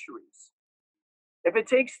centuries? If it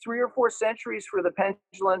takes 3 or 4 centuries for the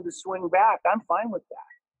pendulum to swing back, I'm fine with that.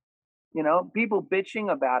 You know, people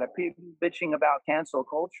bitching about it, people bitching about cancel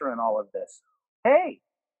culture and all of this. Hey,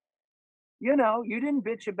 you know, you didn't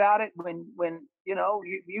bitch about it when you know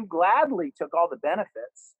you gladly took all the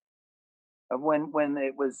benefits of when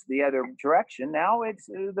it was the other direction. Now it's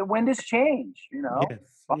the wind has changed. You know,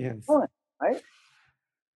 Yes, yes. right?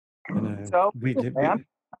 I know. So We did. anyway,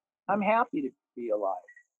 I'm happy to be alive,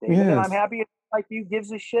 David, and I'm Yes. happy like you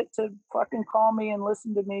gives a shit to fucking call me and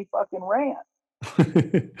listen to me fucking rant.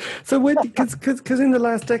 So because in the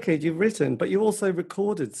last decade you've written, but you also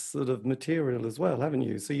recorded sort of material as well, haven't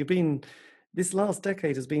you? So you've been this last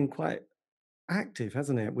decade has been quite active,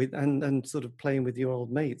 hasn't it? With and sort of playing with your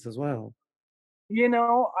old mates as well. You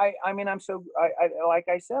know, I mean, I like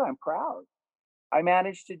I said, I'm proud. I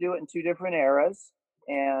managed to do it in 2 different eras,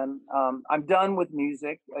 and I'm done with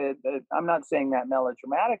music. I'm not saying that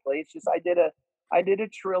melodramatically. It's just I did a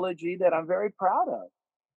trilogy that I'm very proud of.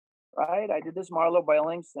 Right? I did this Marlo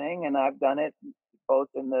Billings thing, and I've done it both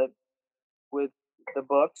in the with the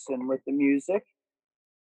books and with the music.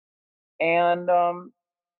 And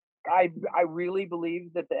I really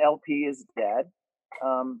believe that the LP is dead.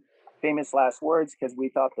 Um, famous last words, because we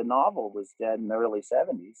thought the novel was dead in the early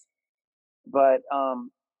 '70s. But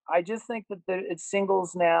I just think that it's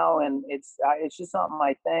singles now, and it's just not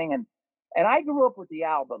my thing. And I grew up with the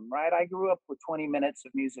album, right? I grew up with 20 minutes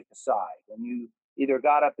of music aside, and you either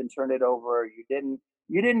got up and turned it over, or you didn't.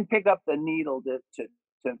 You didn't pick up the needle to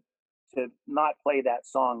to not play that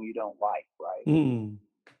song you don't like, right? Mm.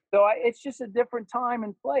 So it's just a different time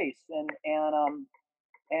and place, and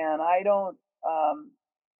I don't. Um,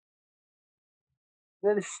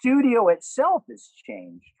 the studio itself has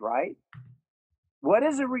changed, right? What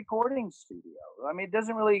is a recording studio? I mean, it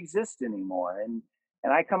doesn't really exist anymore, and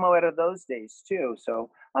I come out of those days too.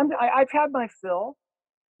 So I've had my fill.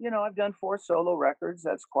 You know, I've done 4 solo records.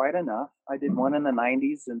 That's quite enough. I did one in the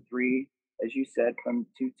 '90s and 3, as you said, from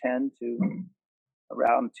 2010 to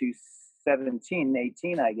around 2017,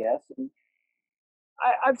 18, I guess. And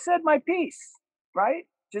I've said my piece, right?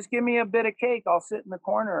 Just give me a bit of cake. I'll sit in the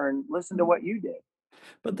corner and listen to what you did,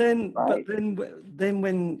 right? Then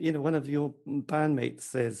when you know one of your bandmates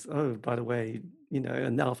says, "Oh, by the way, you know,"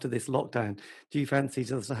 and after this lockdown, do you fancy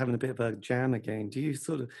just having a bit of a jam again? Do you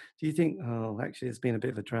think, oh, actually, it's been a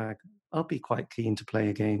bit of a drag? I'll be quite keen to play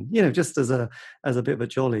again. You know, just as a bit of a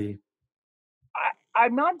jolly.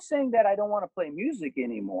 I'm not saying that I don't want to play music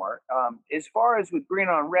anymore. As far as with Green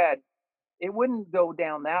on Red, it wouldn't go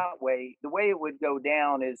down that way. The way it would go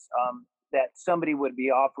down is that somebody would be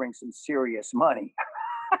offering some serious money.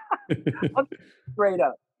 Straight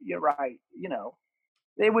up, you're right. You know,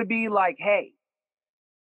 they would be like, "Hey,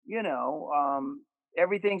 you know,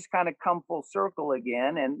 everything's kind of come full circle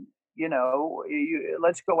again, and you know,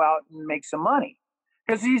 let's go out and make some money."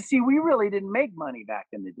 Because you see, we really didn't make money back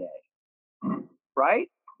in the day, right?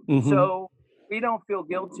 Hmm. So we don't feel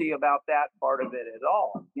guilty about that part of it at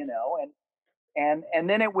all, you know. And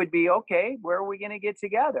then it would be okay. Where are we going to get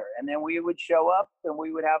together? And then we would show up, and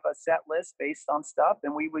we would have a set list based on stuff,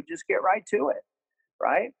 and we would just get right to it,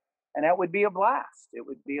 right? And that would be a blast. It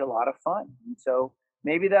would be a lot of fun. And so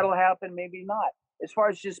maybe that'll happen, maybe not. As far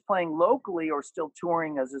as just playing locally or still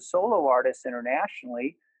touring as a solo artist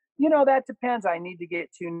internationally, you know, that depends. I need to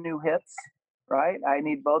get 2 new hips, right? I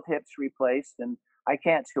need both hips replaced, and I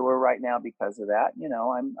can't tour right now because of that. You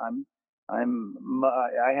know,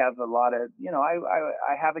 I have a lot of, you know,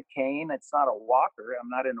 I have a cane. It's not a walker. I'm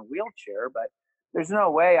not in a wheelchair, but there's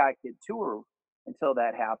no way I could tour until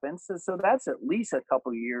that happens. So that's at least a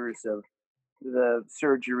couple years of the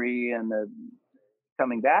surgery and the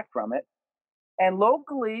coming back from it. And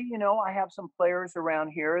locally, you know, I have some players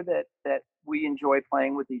around here that we enjoy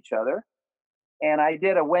playing with each other. And I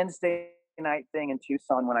did a Wednesday night thing in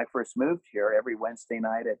Tucson when I first moved here, every Wednesday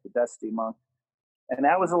night at the Dusty Monk, and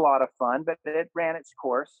that was a lot of fun. But it ran its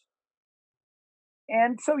course.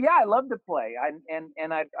 And so, yeah, I love to play, I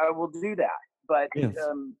will do that. But Yes.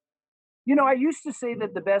 you know, I used to say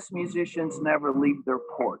that the best musicians never leave their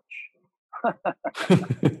porch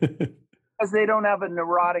because they don't have a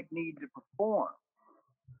neurotic need to perform.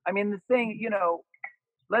 I mean, the thing, you know,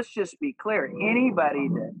 let's just be clear. Anybody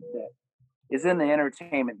that is in the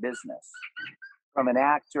entertainment business, from an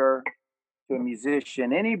actor to a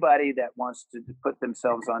musician, anybody that wants to put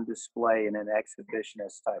themselves on display in an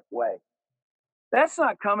exhibitionist type way, that's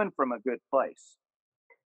not coming from a good place.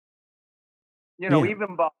 You know, Yeah.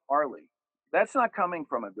 even Bob Marley, that's not coming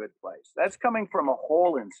from a good place. That's coming from a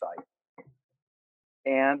hole inside.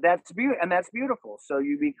 And that's beautiful. So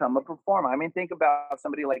you become a performer. I mean, think about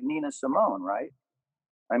somebody like Nina Simone, right?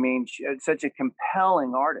 I mean, she's such a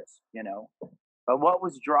compelling artist, you know. But what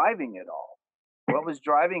was driving it all? What was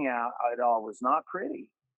driving out it all was not pretty.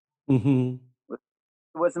 Hmm. It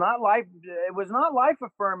was not life. It was not life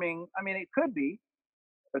affirming. I mean, it could be,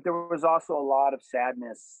 but there was also a lot of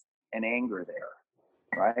sadness and anger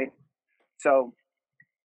there, right? So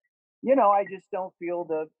I just don't feel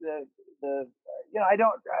the I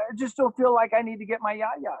just don't feel like I need to get my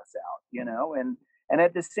yayas out, and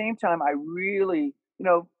at the same time, I really,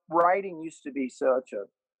 writing used to be such a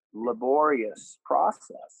laborious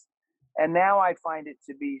process, and now I find it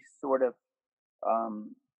to be sort of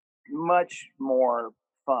um, much more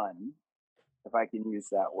fun, if I can use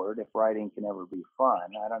that word. If writing can ever be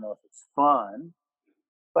fun, I don't know if it's fun,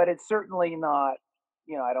 but it's certainly not.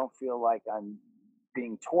 I don't feel like I'm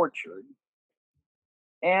being tortured,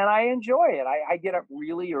 and I enjoy it. I get up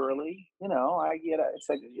really early. It's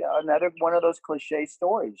like, yeah, another one of those cliche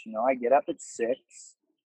stories. I get up at 6.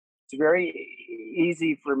 It's very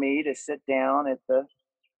easy for me to sit down at the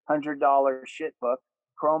 $100 shit book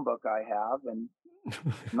Chromebook I have and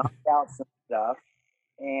knock out some stuff.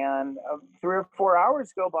 And 3 or 4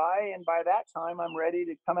 hours go by, and by that time, I'm ready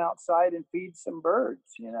to come outside and feed some birds.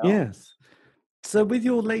 Yes. So with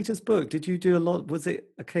your latest book, did you do a lot? Was it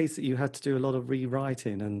a case that you had to do a lot of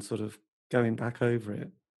rewriting and sort of going back over it?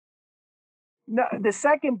 No, the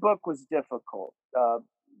second book was difficult.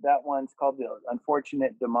 That one's called The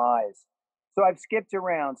Unfortunate Demise. So I've skipped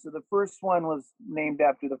around. So the first one was named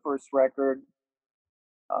after the first record.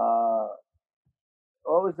 Uh,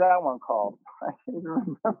 what was that one called? I can't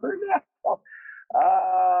even remember now.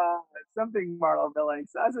 Something Marlo Billings.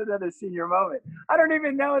 That's another senior moment. I don't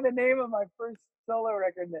even know the name of my first solo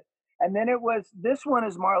record. And then this one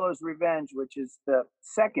is Marlo's Revenge, which is the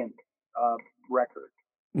second record.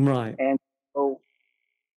 Right. And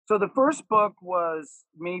so the first book was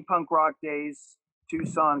Mini Punk Rock Days,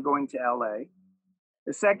 Tucson, going to LA.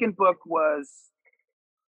 The second book was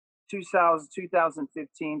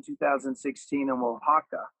 2015, 2016 in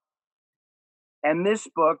Oaxaca. And this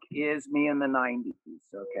book is me in the 90s,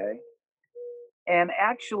 okay? And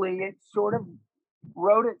actually, it sort of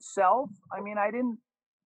wrote itself. I mean,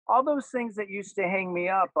 all those things that used to hang me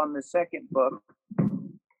up on the second book,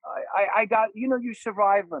 I got, you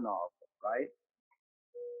survive in all of it, right?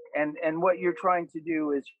 And what you're trying to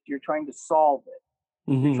do is you're trying to solve it.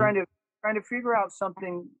 Mm-hmm. You're trying to figure out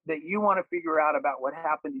something that you want to figure out about what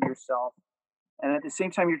happened to yourself, and at the same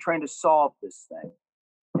time you're trying to solve this thing.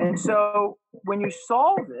 And so when you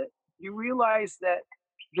solve it, you realize that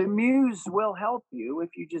the muse will help you if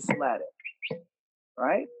you just let it,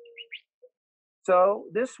 right? So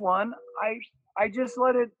this one, I just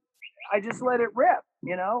let it rip,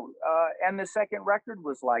 and the second record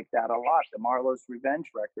was like that a lot. The Marlo's Revenge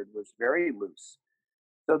record was very loose.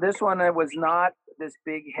 So this one, it was not this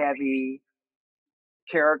big, heavy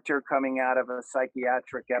character coming out of a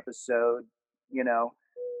psychiatric episode,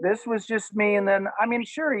 This was just me. And then, I mean,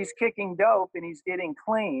 sure, he's kicking dope and he's getting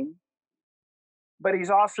clean, but he's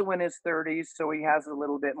also in his 30s, so he has a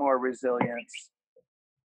little bit more resilience.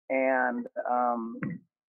 And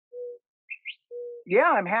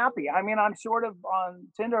yeah, I'm happy. I mean, I'm sort of on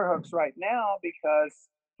tenterhooks right now because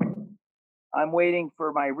I'm waiting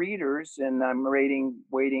for my readers, and I'm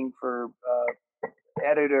waiting for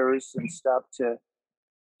editors and stuff to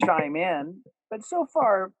chime in. But so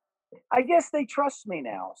far, I guess they trust me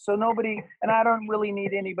now. So and I don't really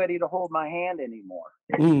need anybody to hold my hand anymore.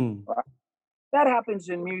 Right? That happens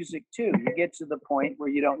in music too. You get to the point where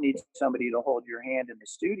you don't need somebody to hold your hand in the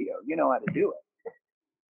studio. You know how to do it.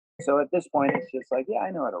 So at this point, it's just like, yeah,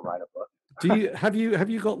 I know how to write a book. Have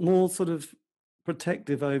you got more sort of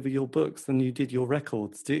protective over your books than you did your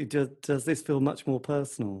records? Does this feel much more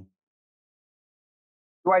personal?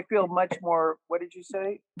 Do I feel much more, what did you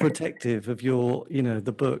say? Protective of your,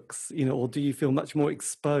 the books, or do you feel much more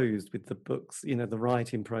exposed with the books, the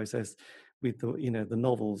writing process with the, the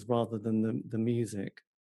novels rather than the music?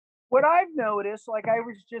 What I've noticed, like I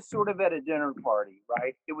was just sort of at a dinner party,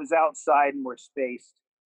 right? It was outside and we're spaced.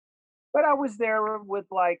 But I was there with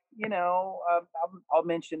I'll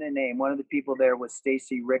mention a name. One of the people there was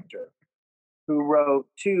Stacy Richter, who wrote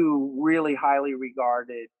 2 really highly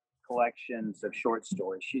regarded collections of short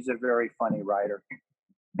stories. She's a very funny writer.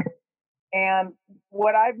 And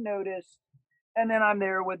what I've noticed, and then I'm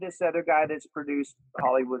there with this other guy that's produced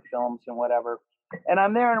Hollywood films and whatever. And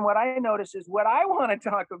I'm there, and what I notice is what I want to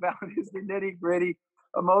talk about is the nitty gritty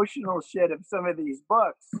emotional shit of some of these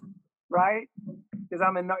books, right? Because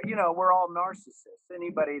we're all narcissists.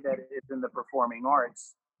 Anybody that is in the performing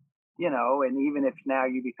arts, and even if now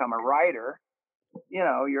you become a writer,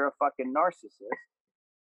 you're a fucking narcissist.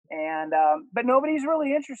 And but nobody's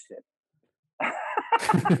really interested.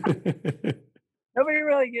 Nobody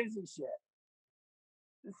really gives a shit.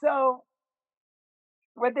 So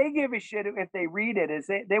what they give a shit if they read it is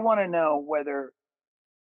they want to know whether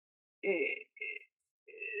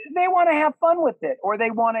they want to have fun with it or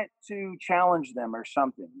they want it to challenge them or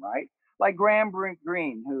something, right? Like Graham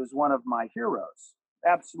Greene, who is one of my heroes,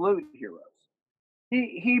 absolute heroes.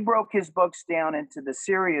 He broke his books down into the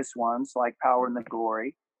serious ones like Power and the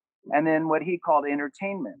Glory, and then what he called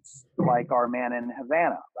entertainments like Our Man in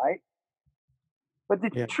Havana, right? But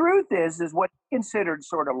the truth is what he considered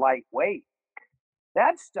sort of lightweight.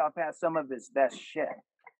 That stuff has some of his best shit,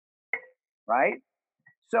 right?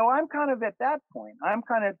 So I'm kind of at that point. I'm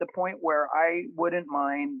kind of at the point where I wouldn't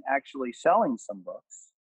mind actually selling some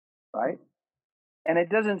books, right? And it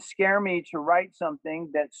doesn't scare me to write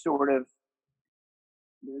something that's sort of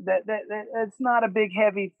that it's not a big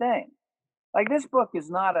heavy thing. Like this book is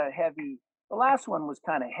not a heavy. The last one was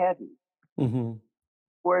kind of heavy,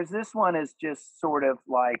 whereas this one is just sort of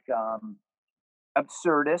like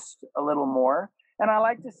absurdist a little more. And I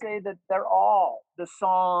like to say that they're all the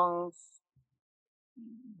songs,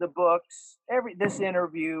 the books, this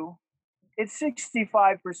interview, it's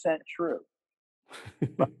 65% true.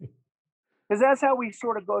 Because that's how we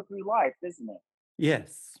sort of go through life, isn't it?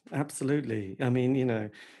 Yes, absolutely. I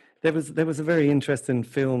mean, there was a very interesting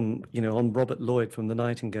film, on Robert Lloyd from the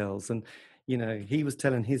Nightingales, and he was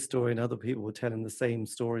telling his story, and other people were telling the same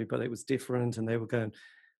story, but it was different, and they were going,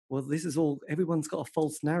 well, this is all. Everyone's got a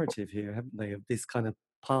false narrative here, haven't they, of this kind of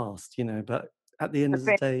past, But at the end of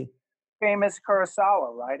the day, famous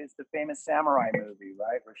Kurosawa, right? It's the famous samurai movie,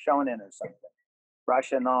 right? Or Shonen or something,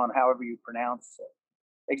 Russian on, however you pronounce it.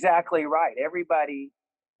 Exactly right.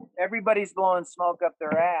 Everybody's blowing smoke up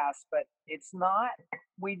their ass, but it's not.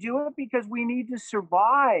 We do it because we need to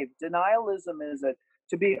survive. Denialism is not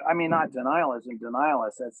denialism,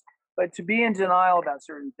 denialists. But to be in denial about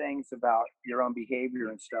certain things about your own behavior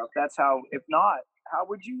and stuff, that's how, if not, how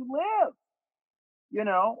would you live?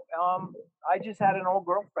 I just had an old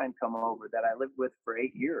girlfriend come over that I lived with for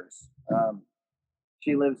 8 years.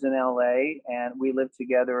 She lives in LA, and we lived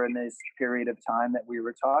together in this period of time that we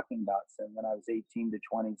were talking about, so when I was 18 to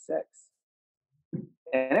 26.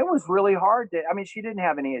 And it was really hard she didn't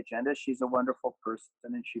have any agenda. She's a wonderful person,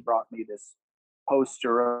 and she brought me this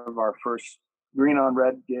poster of our first Green on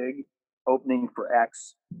Red gig, opening for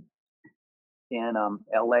X in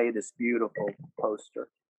LA, this beautiful poster.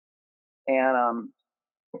 And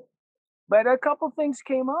but a couple things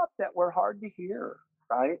came up that were hard to hear,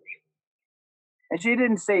 right? And she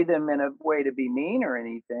didn't say them in a way to be mean or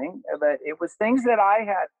anything, but it was things that I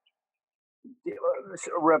had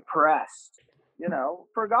repressed,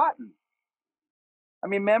 forgotten.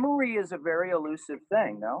 Memory is a very elusive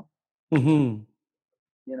thing, no? Mm-hmm.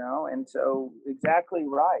 And so exactly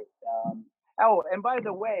right. Oh, and by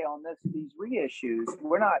the way, on these reissues,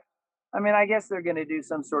 we're not. I guess they're going to do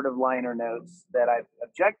some sort of liner notes that I've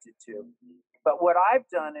objected to. But what I've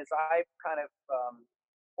done is I've kind of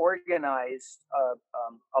organized a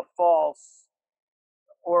false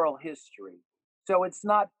oral history. So it's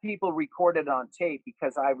not people recorded on tape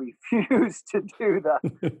because I refuse to do the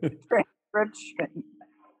transcription.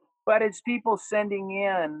 But it's people sending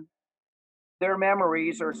in their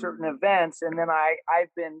memories or certain events, and then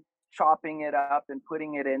I've been chopping it up and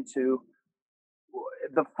putting it into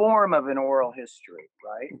the form of an oral history,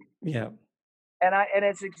 right? Yeah. And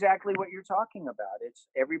it's exactly what you're talking about. It's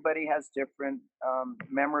everybody has different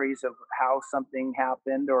memories of how something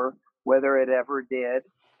happened or whether it ever did.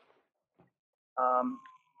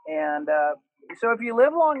 So if you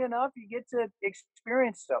live long enough, you get to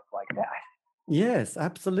experience stuff like that. Yes,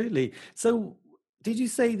 absolutely. So did you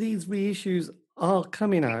say these reissues are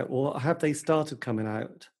coming out, or have they started coming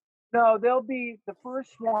out? No, there'll be the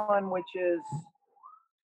first one, which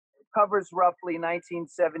covers roughly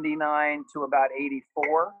 1979 to about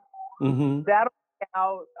 84. Mm-hmm. That'll be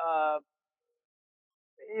out.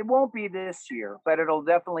 It won't be this year, but it'll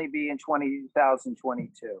definitely be in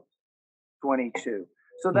 2022.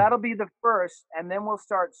 So that'll be the first, and then we'll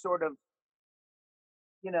start sort of,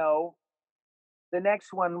 the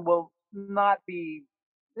next one will not be,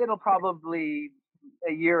 it'll probably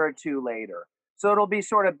a year or two later. So it'll be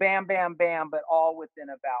sort of bam, bam, bam, but all within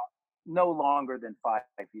about no longer than 5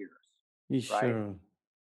 years. You right? sure?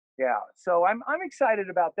 Yeah. So I'm excited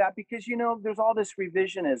about that because, there's all this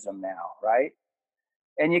revisionism now, right?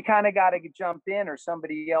 And you kind of got to jump in or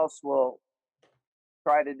somebody else will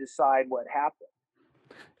try to decide what happened.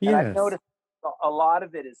 Yes. And I've noticed a lot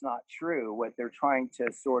of it is not true, what they're trying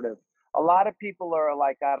to sort of a lot of people are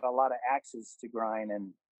like got a lot of axes to grind,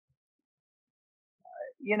 and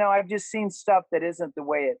I've just seen stuff that isn't the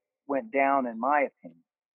way it went down, in my opinion.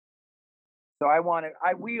 So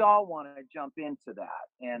we all want to jump into that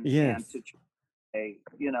and Yes. to say,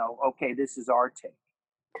 okay, this is our take.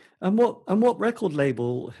 And what record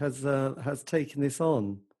label has taken this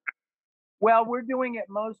on? Well, we're doing it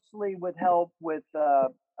mostly with help with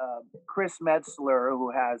Chris Metzler,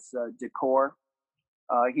 who has Decor.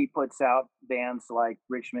 He puts out bands like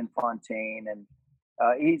Richmond Fontaine, and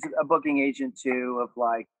he's a booking agent too of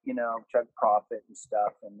like Chuck Prophet and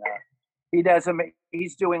stuff. And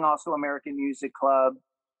he's doing also American Music Club.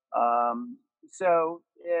 So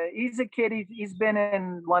he's a kid. He's been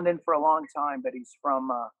in London for a long time, but he's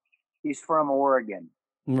from Oregon.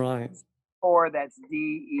 Right. Or that's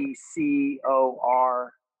DECOR.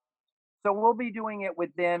 So we'll be doing it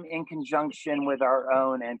with them in conjunction with our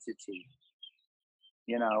own entity,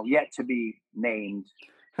 yet to be named.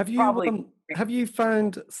 Have you Probably.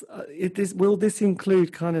 found will this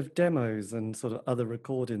include kind of demos and sort of other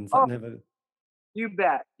recordings that never? You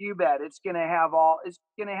bet. It's gonna have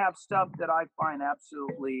stuff that I find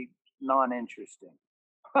absolutely non-interesting.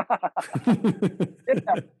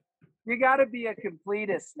 You got to be a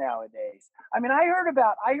completist nowadays. I mean, I heard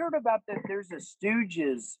about that there's a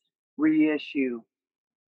Stooges reissue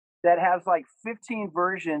that has like 15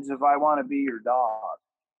 versions of I Want to Be Your Dog.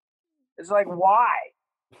 It's like, why?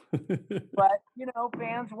 But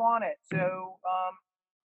fans want it. So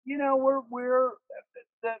we're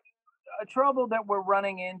the trouble that we're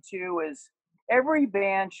running into is every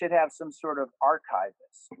band should have some sort of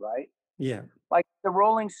archivist, right? Yeah. Like the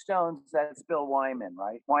Rolling Stones, that's Bill Wyman,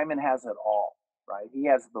 right? Wyman has it all, right? He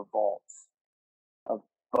has the vaults of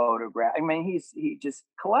photographs. I mean, he just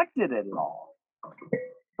collected it all.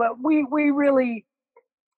 But we really,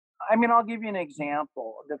 I mean, I'll give you an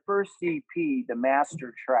example. The first EP, the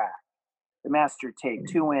master track, the master tape,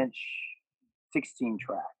 2-inch, 16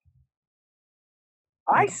 track.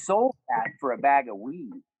 I sold that for a bag of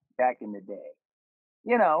weed back in the day.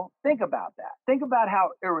 Think about that. Think about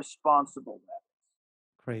how irresponsible that is.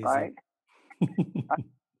 Crazy. Right?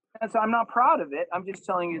 So I'm not proud of it. I'm just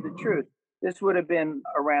telling you the truth. This would have been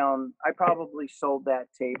around, I probably sold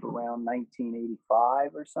that tape around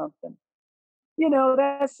 1985 or something.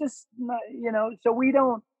 That's just, so we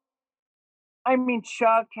don't, I mean,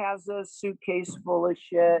 Chuck has a suitcase full of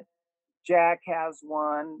shit. Jack has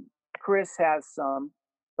one. Chris has some.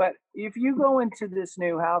 But if you go into this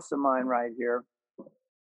new house of mine right here,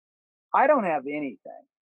 I don't have anything.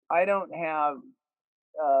 I don't have,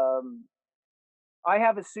 I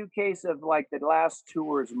have a suitcase of like the last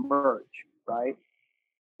tour's merch, right?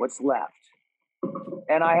 What's left.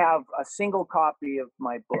 And I have a single copy of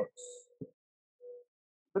my books.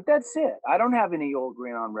 But that's it. I don't have any old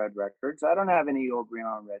Green on Red records. I don't have any old Green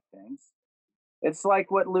on Red things. It's like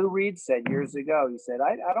what Lou Reed said years ago. He said,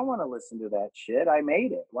 I don't want to listen to that shit. I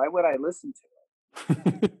made it. Why would I listen to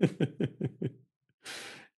it?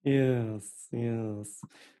 Yes.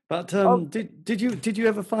 But did you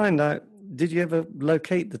ever find out? Did you ever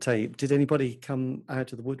locate the tape? Did anybody come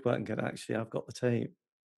out of the woodwork and go, actually, I've got the tape?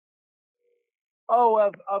 Oh,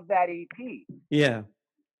 of that EP. Yeah.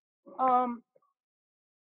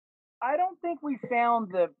 I don't think we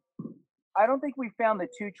found the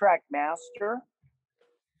 2-track master.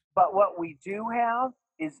 But what we do have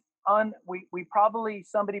is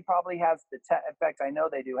somebody probably has in fact, I know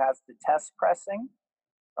they do, has the test pressing,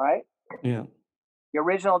 right? Yeah. The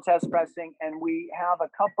original test pressing, and we have a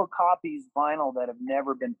couple copies vinyl that have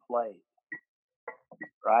never been played,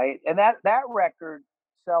 right? And that record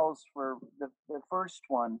sells for the first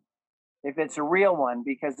one, if it's a real one,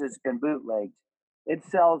 because it's been bootlegged, it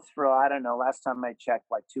sells for, I don't know, last time I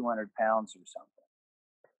checked, like 200 pounds or something.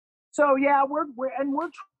 So yeah, we're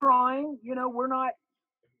trying, we're not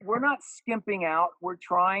skimping out. We're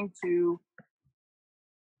trying to,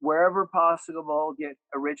 wherever possible, get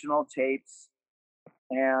original tapes.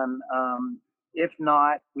 And if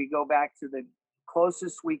not, we go back to the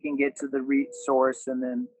closest we can get to the source. And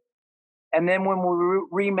then when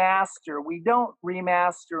we remaster, we don't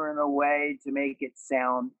remaster in a way to make it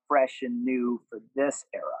sound fresh and new for this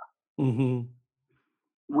era. Mm-hmm.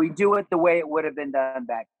 We do it the way it would have been done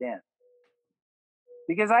back then.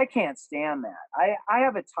 Because I can't stand that. I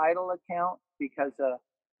have a Tidal account because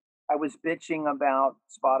I was bitching about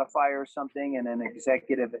Spotify or something, and an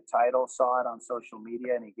executive at Tidal saw it on social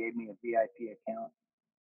media, and he gave me a VIP account.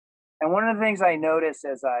 And one of the things I noticed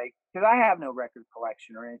because I have no record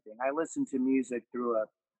collection or anything, I listen to music through a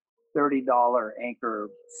 $30 Anchor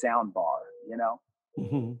sound bar,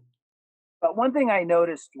 Mm-hmm. But one thing I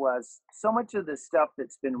noticed was so much of the stuff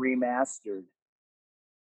that's been remastered,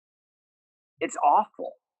 it's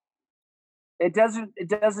awful. It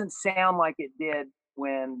doesn't sound like it did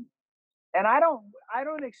when, and I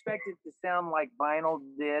don't expect it to sound like vinyl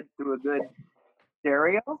did through a good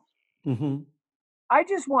stereo. Mm-hmm. I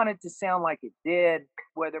just want it to sound like it did,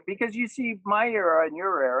 because you see my era and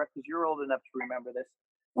your era, because you're old enough to remember this.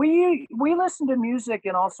 We listen to music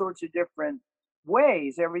in all sorts of different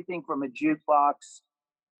ways, everything from a jukebox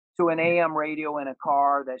to an AM radio in a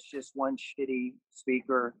car that's just one shitty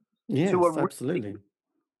speaker Yes, to a really absolutely.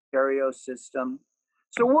 stereo system.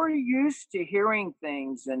 So we're used to hearing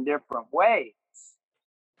things in different ways.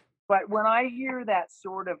 But when I hear that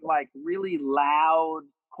sort of like really loud,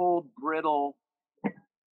 cold, brittle,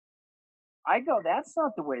 I go, that's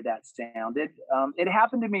not the way that sounded. It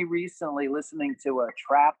happened to me recently listening to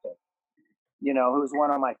Traffic, who was one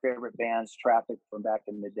of my favorite bands, Traffic from back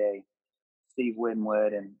in the day, Steve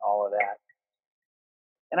Winwood and all of that.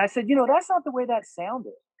 And I said, that's not the way that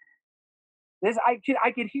sounded.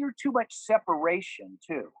 I could hear too much separation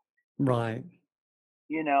too, Right.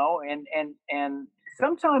 and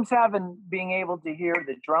sometimes being able to hear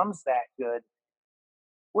the drums that good.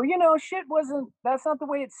 Well, that's not the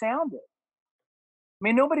way it sounded. I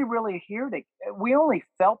mean, nobody really heard it. We only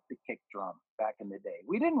felt the kick drum back in the day.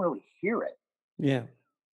 We didn't really hear it. Yeah.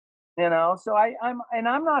 So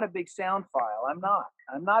I'm not a big sound file. I'm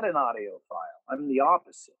not an audiophile. I'm the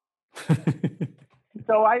opposite.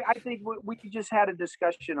 So I think we just had a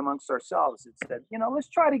discussion amongst ourselves that said, let's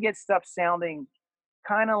try to get stuff sounding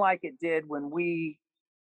kind of like it did when we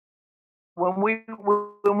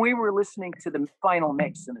were listening to the final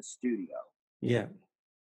mix in the studio. Yeah.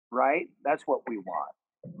 Right? That's what we want.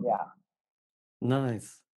 Yeah.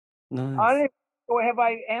 Nice. Have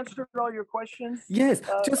I answered all your questions? Yes,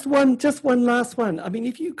 just one last one. I mean,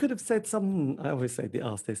 if you could have said something, I always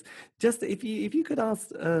ask this. Just if you could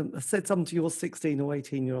said something to your 16 or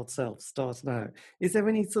 18-year-old self starting out, is there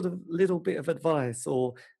any sort of little bit of advice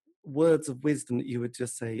or words of wisdom that you would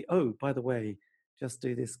just say? Oh, by the way, just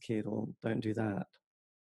do this, kid, or don't do that.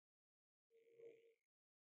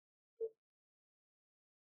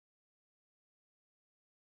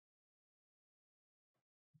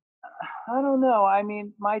 I don't know. I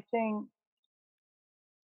mean, my thing,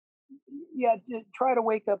 try to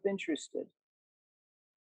wake up interested.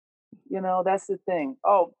 That's the thing.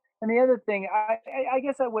 Oh, and the other thing, I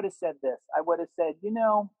guess I would have said this. I would have said,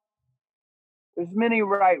 there's many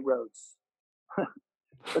right roads,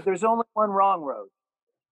 but there's only one wrong road.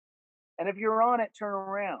 And if you're on it, turn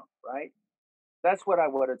around, right? That's what I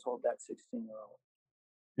would have told that 16-year-old.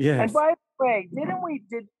 Yes. And by the way,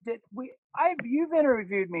 you've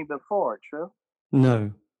interviewed me before, true?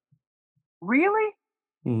 No. Really?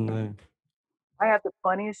 No. I had the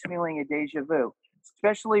funniest feeling of deja vu,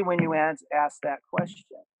 especially when you asked that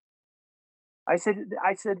question. I said,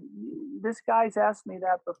 this guy's asked me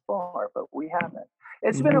that before, but we haven't.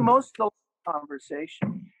 It's been a most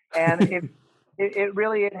conversation, and it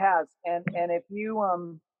really has. And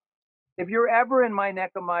if you're ever in my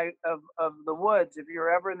neck of the woods, if you're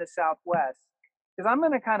ever in the Southwest, because I'm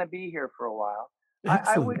going to kind of be here for a while,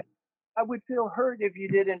 I would feel hurt if you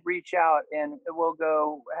didn't reach out and we'll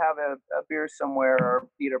go have a beer somewhere or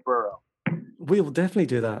eat a burro. We'll definitely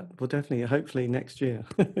do that. We'll definitely, hopefully next year.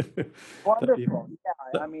 Wonderful.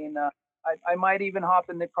 Yeah. I mean, I might even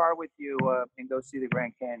hop in the car with you and go see the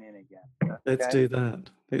Grand Canyon again. Okay? Let's do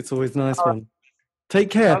that. It's always a nice one.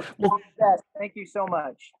 Take care. Okay. Well, thank you so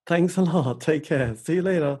much. Thanks a lot. Take care. See you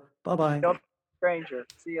later. Bye-bye. Don't be a stranger.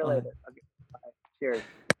 See you later. Okay. Bye. Cheers.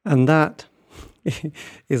 And that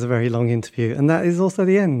is a very long interview, and that is also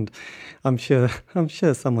the end. I'm sure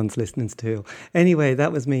someone's listening still. Anyway,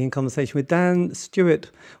 that was me in conversation with Dan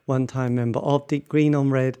Stewart, one-time member of Deep Green on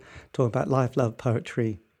Red, talking about life, love,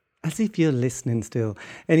 poetry. As if you're listening still.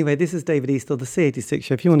 Anyway, this is David Eastaugh, the C86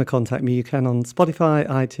 Show. If you want to contact me, you can on Spotify,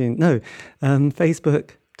 iTunes,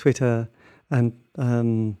 Facebook, Twitter, and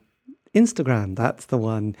Instagram. That's the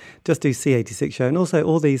one. Just do C86 Show. And also,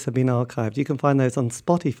 all these have been archived. You can find those on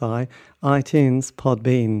Spotify, iTunes,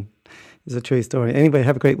 Podbean. It's a true story. Anyway,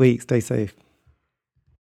 have a great week. Stay safe.